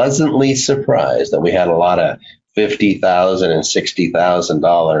pleasantly surprised that we had a lot of $50,000 and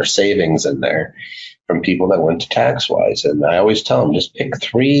 $60,000 savings in there from people that went to TaxWise. And I always tell them, just pick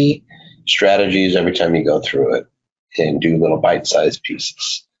 3 strategies every time you go through it and do little bite-sized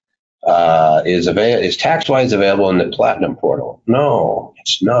pieces. Is TaxWise available in the Platinum portal? No,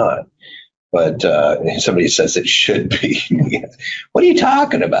 it's not. But somebody says it should be. What are you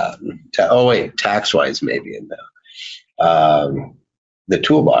talking about? Oh, wait, tax-wise maybe in now. The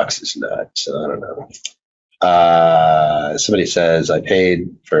toolbox is not, so I don't know. Somebody says, I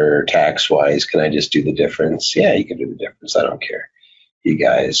paid for tax-wise. Can I just do the difference? Yeah, you can do the difference. I don't care. You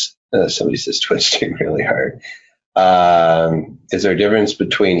guys, somebody says twisting really hard. Is there a difference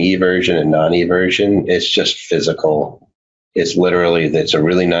between e-version and non-e-version? It's just physical. It's literally, it's a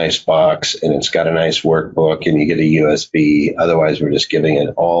really nice box and it's got a nice workbook and you get a USB. Otherwise, we're just giving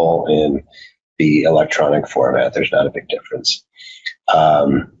it all in the electronic format. There's not a big difference.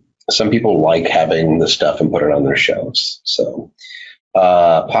 Some people like having the stuff and put it on their shelves. So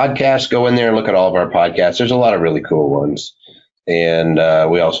podcasts, go in there and look at all of our podcasts. There's a lot of really cool ones. And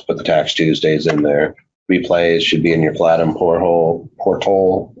we also put the Tax Tuesdays in there. Replays should be in your Platinum porthole.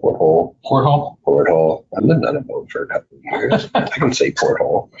 I've lived on a boat for a couple of years. I can say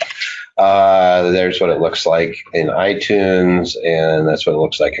porthole. There's what it looks like in iTunes, and that's what it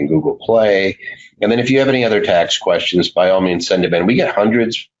looks like in Google Play. And then if you have any other tax questions, by all means, send them in. We get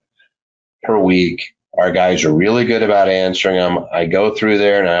hundreds per week. Our guys are really good about answering them. I go through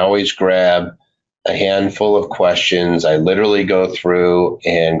there, and I always grab a handful of questions. I literally go through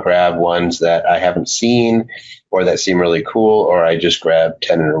and grab ones that I haven't seen or that seem really cool, or I just grab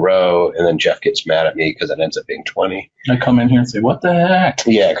 10 in a row, and then Jeff gets mad at me because it ends up being 20. I come in here and say, what the heck?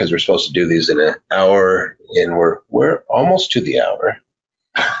 Yeah, because we're supposed to do these in an hour, and we're almost to the hour.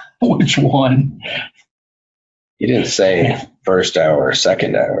 Which one? You didn't say first hour or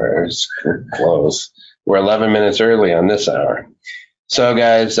second hour. It's close. We're 11 minutes early on this hour. So,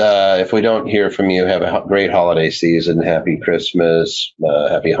 guys, if we don't hear from you, have a great holiday season. Happy Christmas,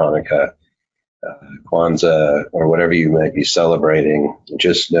 happy Hanukkah, Kwanzaa, or whatever you might be celebrating.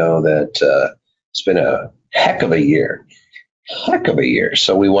 Just know that it's been a heck of a year.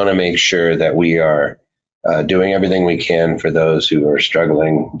 So we want to make sure that we are doing everything we can for those who are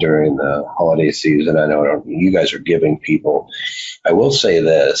struggling during the holiday season. I know you guys are giving people. I will say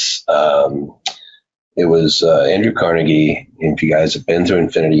this. It was Andrew Carnegie. If you guys have been through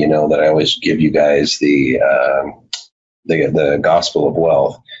Infinity, you know that I always give you guys the gospel of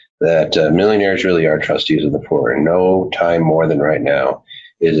wealth, that millionaires really are trustees of the poor. And no time more than right now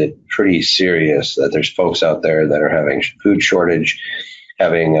is it pretty serious that there's folks out there that are having food shortage,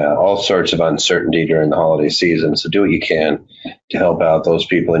 having all sorts of uncertainty during the holiday season. So do what you can to help out those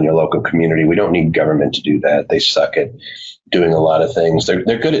people in your local community. We don't need government to do that. They suck at doing a lot of things. They're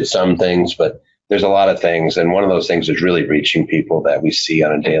good at some things, but there's a lot of things, and one of those things is really reaching people that we see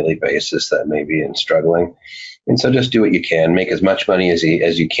on a daily basis that may be struggling. And so just do what you can. Make as much money as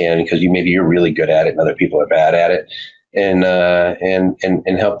you can, because maybe you're really good at it and other people are bad at it,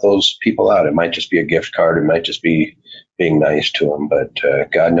 and help those people out. It might just be a gift card. It might just be being nice to them. But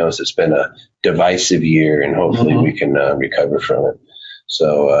God knows it's been a divisive year, and hopefully we can recover from it.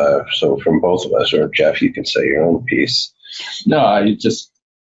 So from both of us, or Jeff, you can say your own piece. No,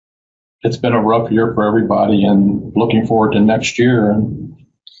 it's been a rough year for everybody, and looking forward to next year.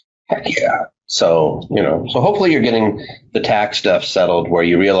 Heck yeah. So hopefully you're getting the tax stuff settled where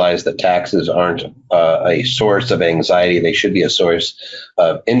you realize that taxes aren't a source of anxiety. They should be a source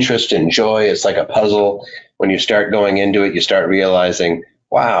of interest and joy. It's like a puzzle. When you start going into it, you start realizing,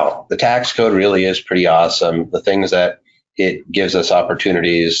 wow, the tax code really is pretty awesome. The things that it gives us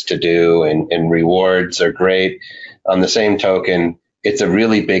opportunities to do and rewards are great. On the same token, it's a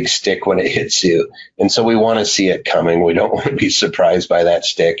really big stick when it hits you. And so we want to see it coming. We don't want to be surprised by that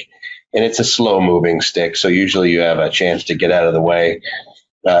stick. And it's a slow moving stick. So usually you have a chance to get out of the way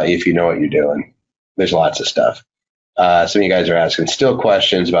if you know what you're doing. There's lots of stuff. Some of you guys are asking still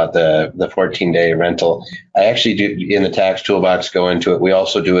questions about the 14-day rental. I actually do in the tax toolbox go into it. We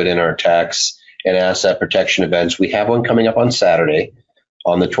also do it in our tax and asset protection events. We have one coming up on Saturday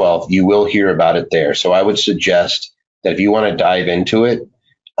on the 12th. You will hear about it there. So I would suggest that if you want to dive into it,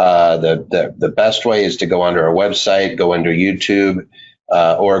 the best way is to go onto our website, go into YouTube,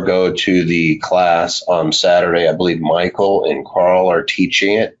 or go to the class on Saturday. I believe Michael and Carl are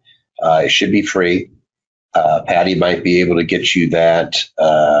teaching it. It should be free. Patty might be able to get you that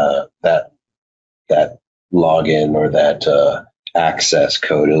login or that access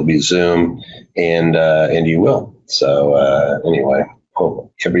code. It'll be Zoom, and you will. So anyway.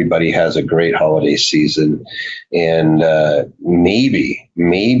 Hope everybody has a great holiday season, and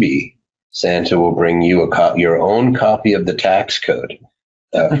maybe Santa will bring you your own copy of the tax code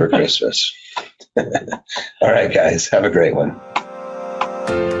for Christmas. All right, guys, have a great one.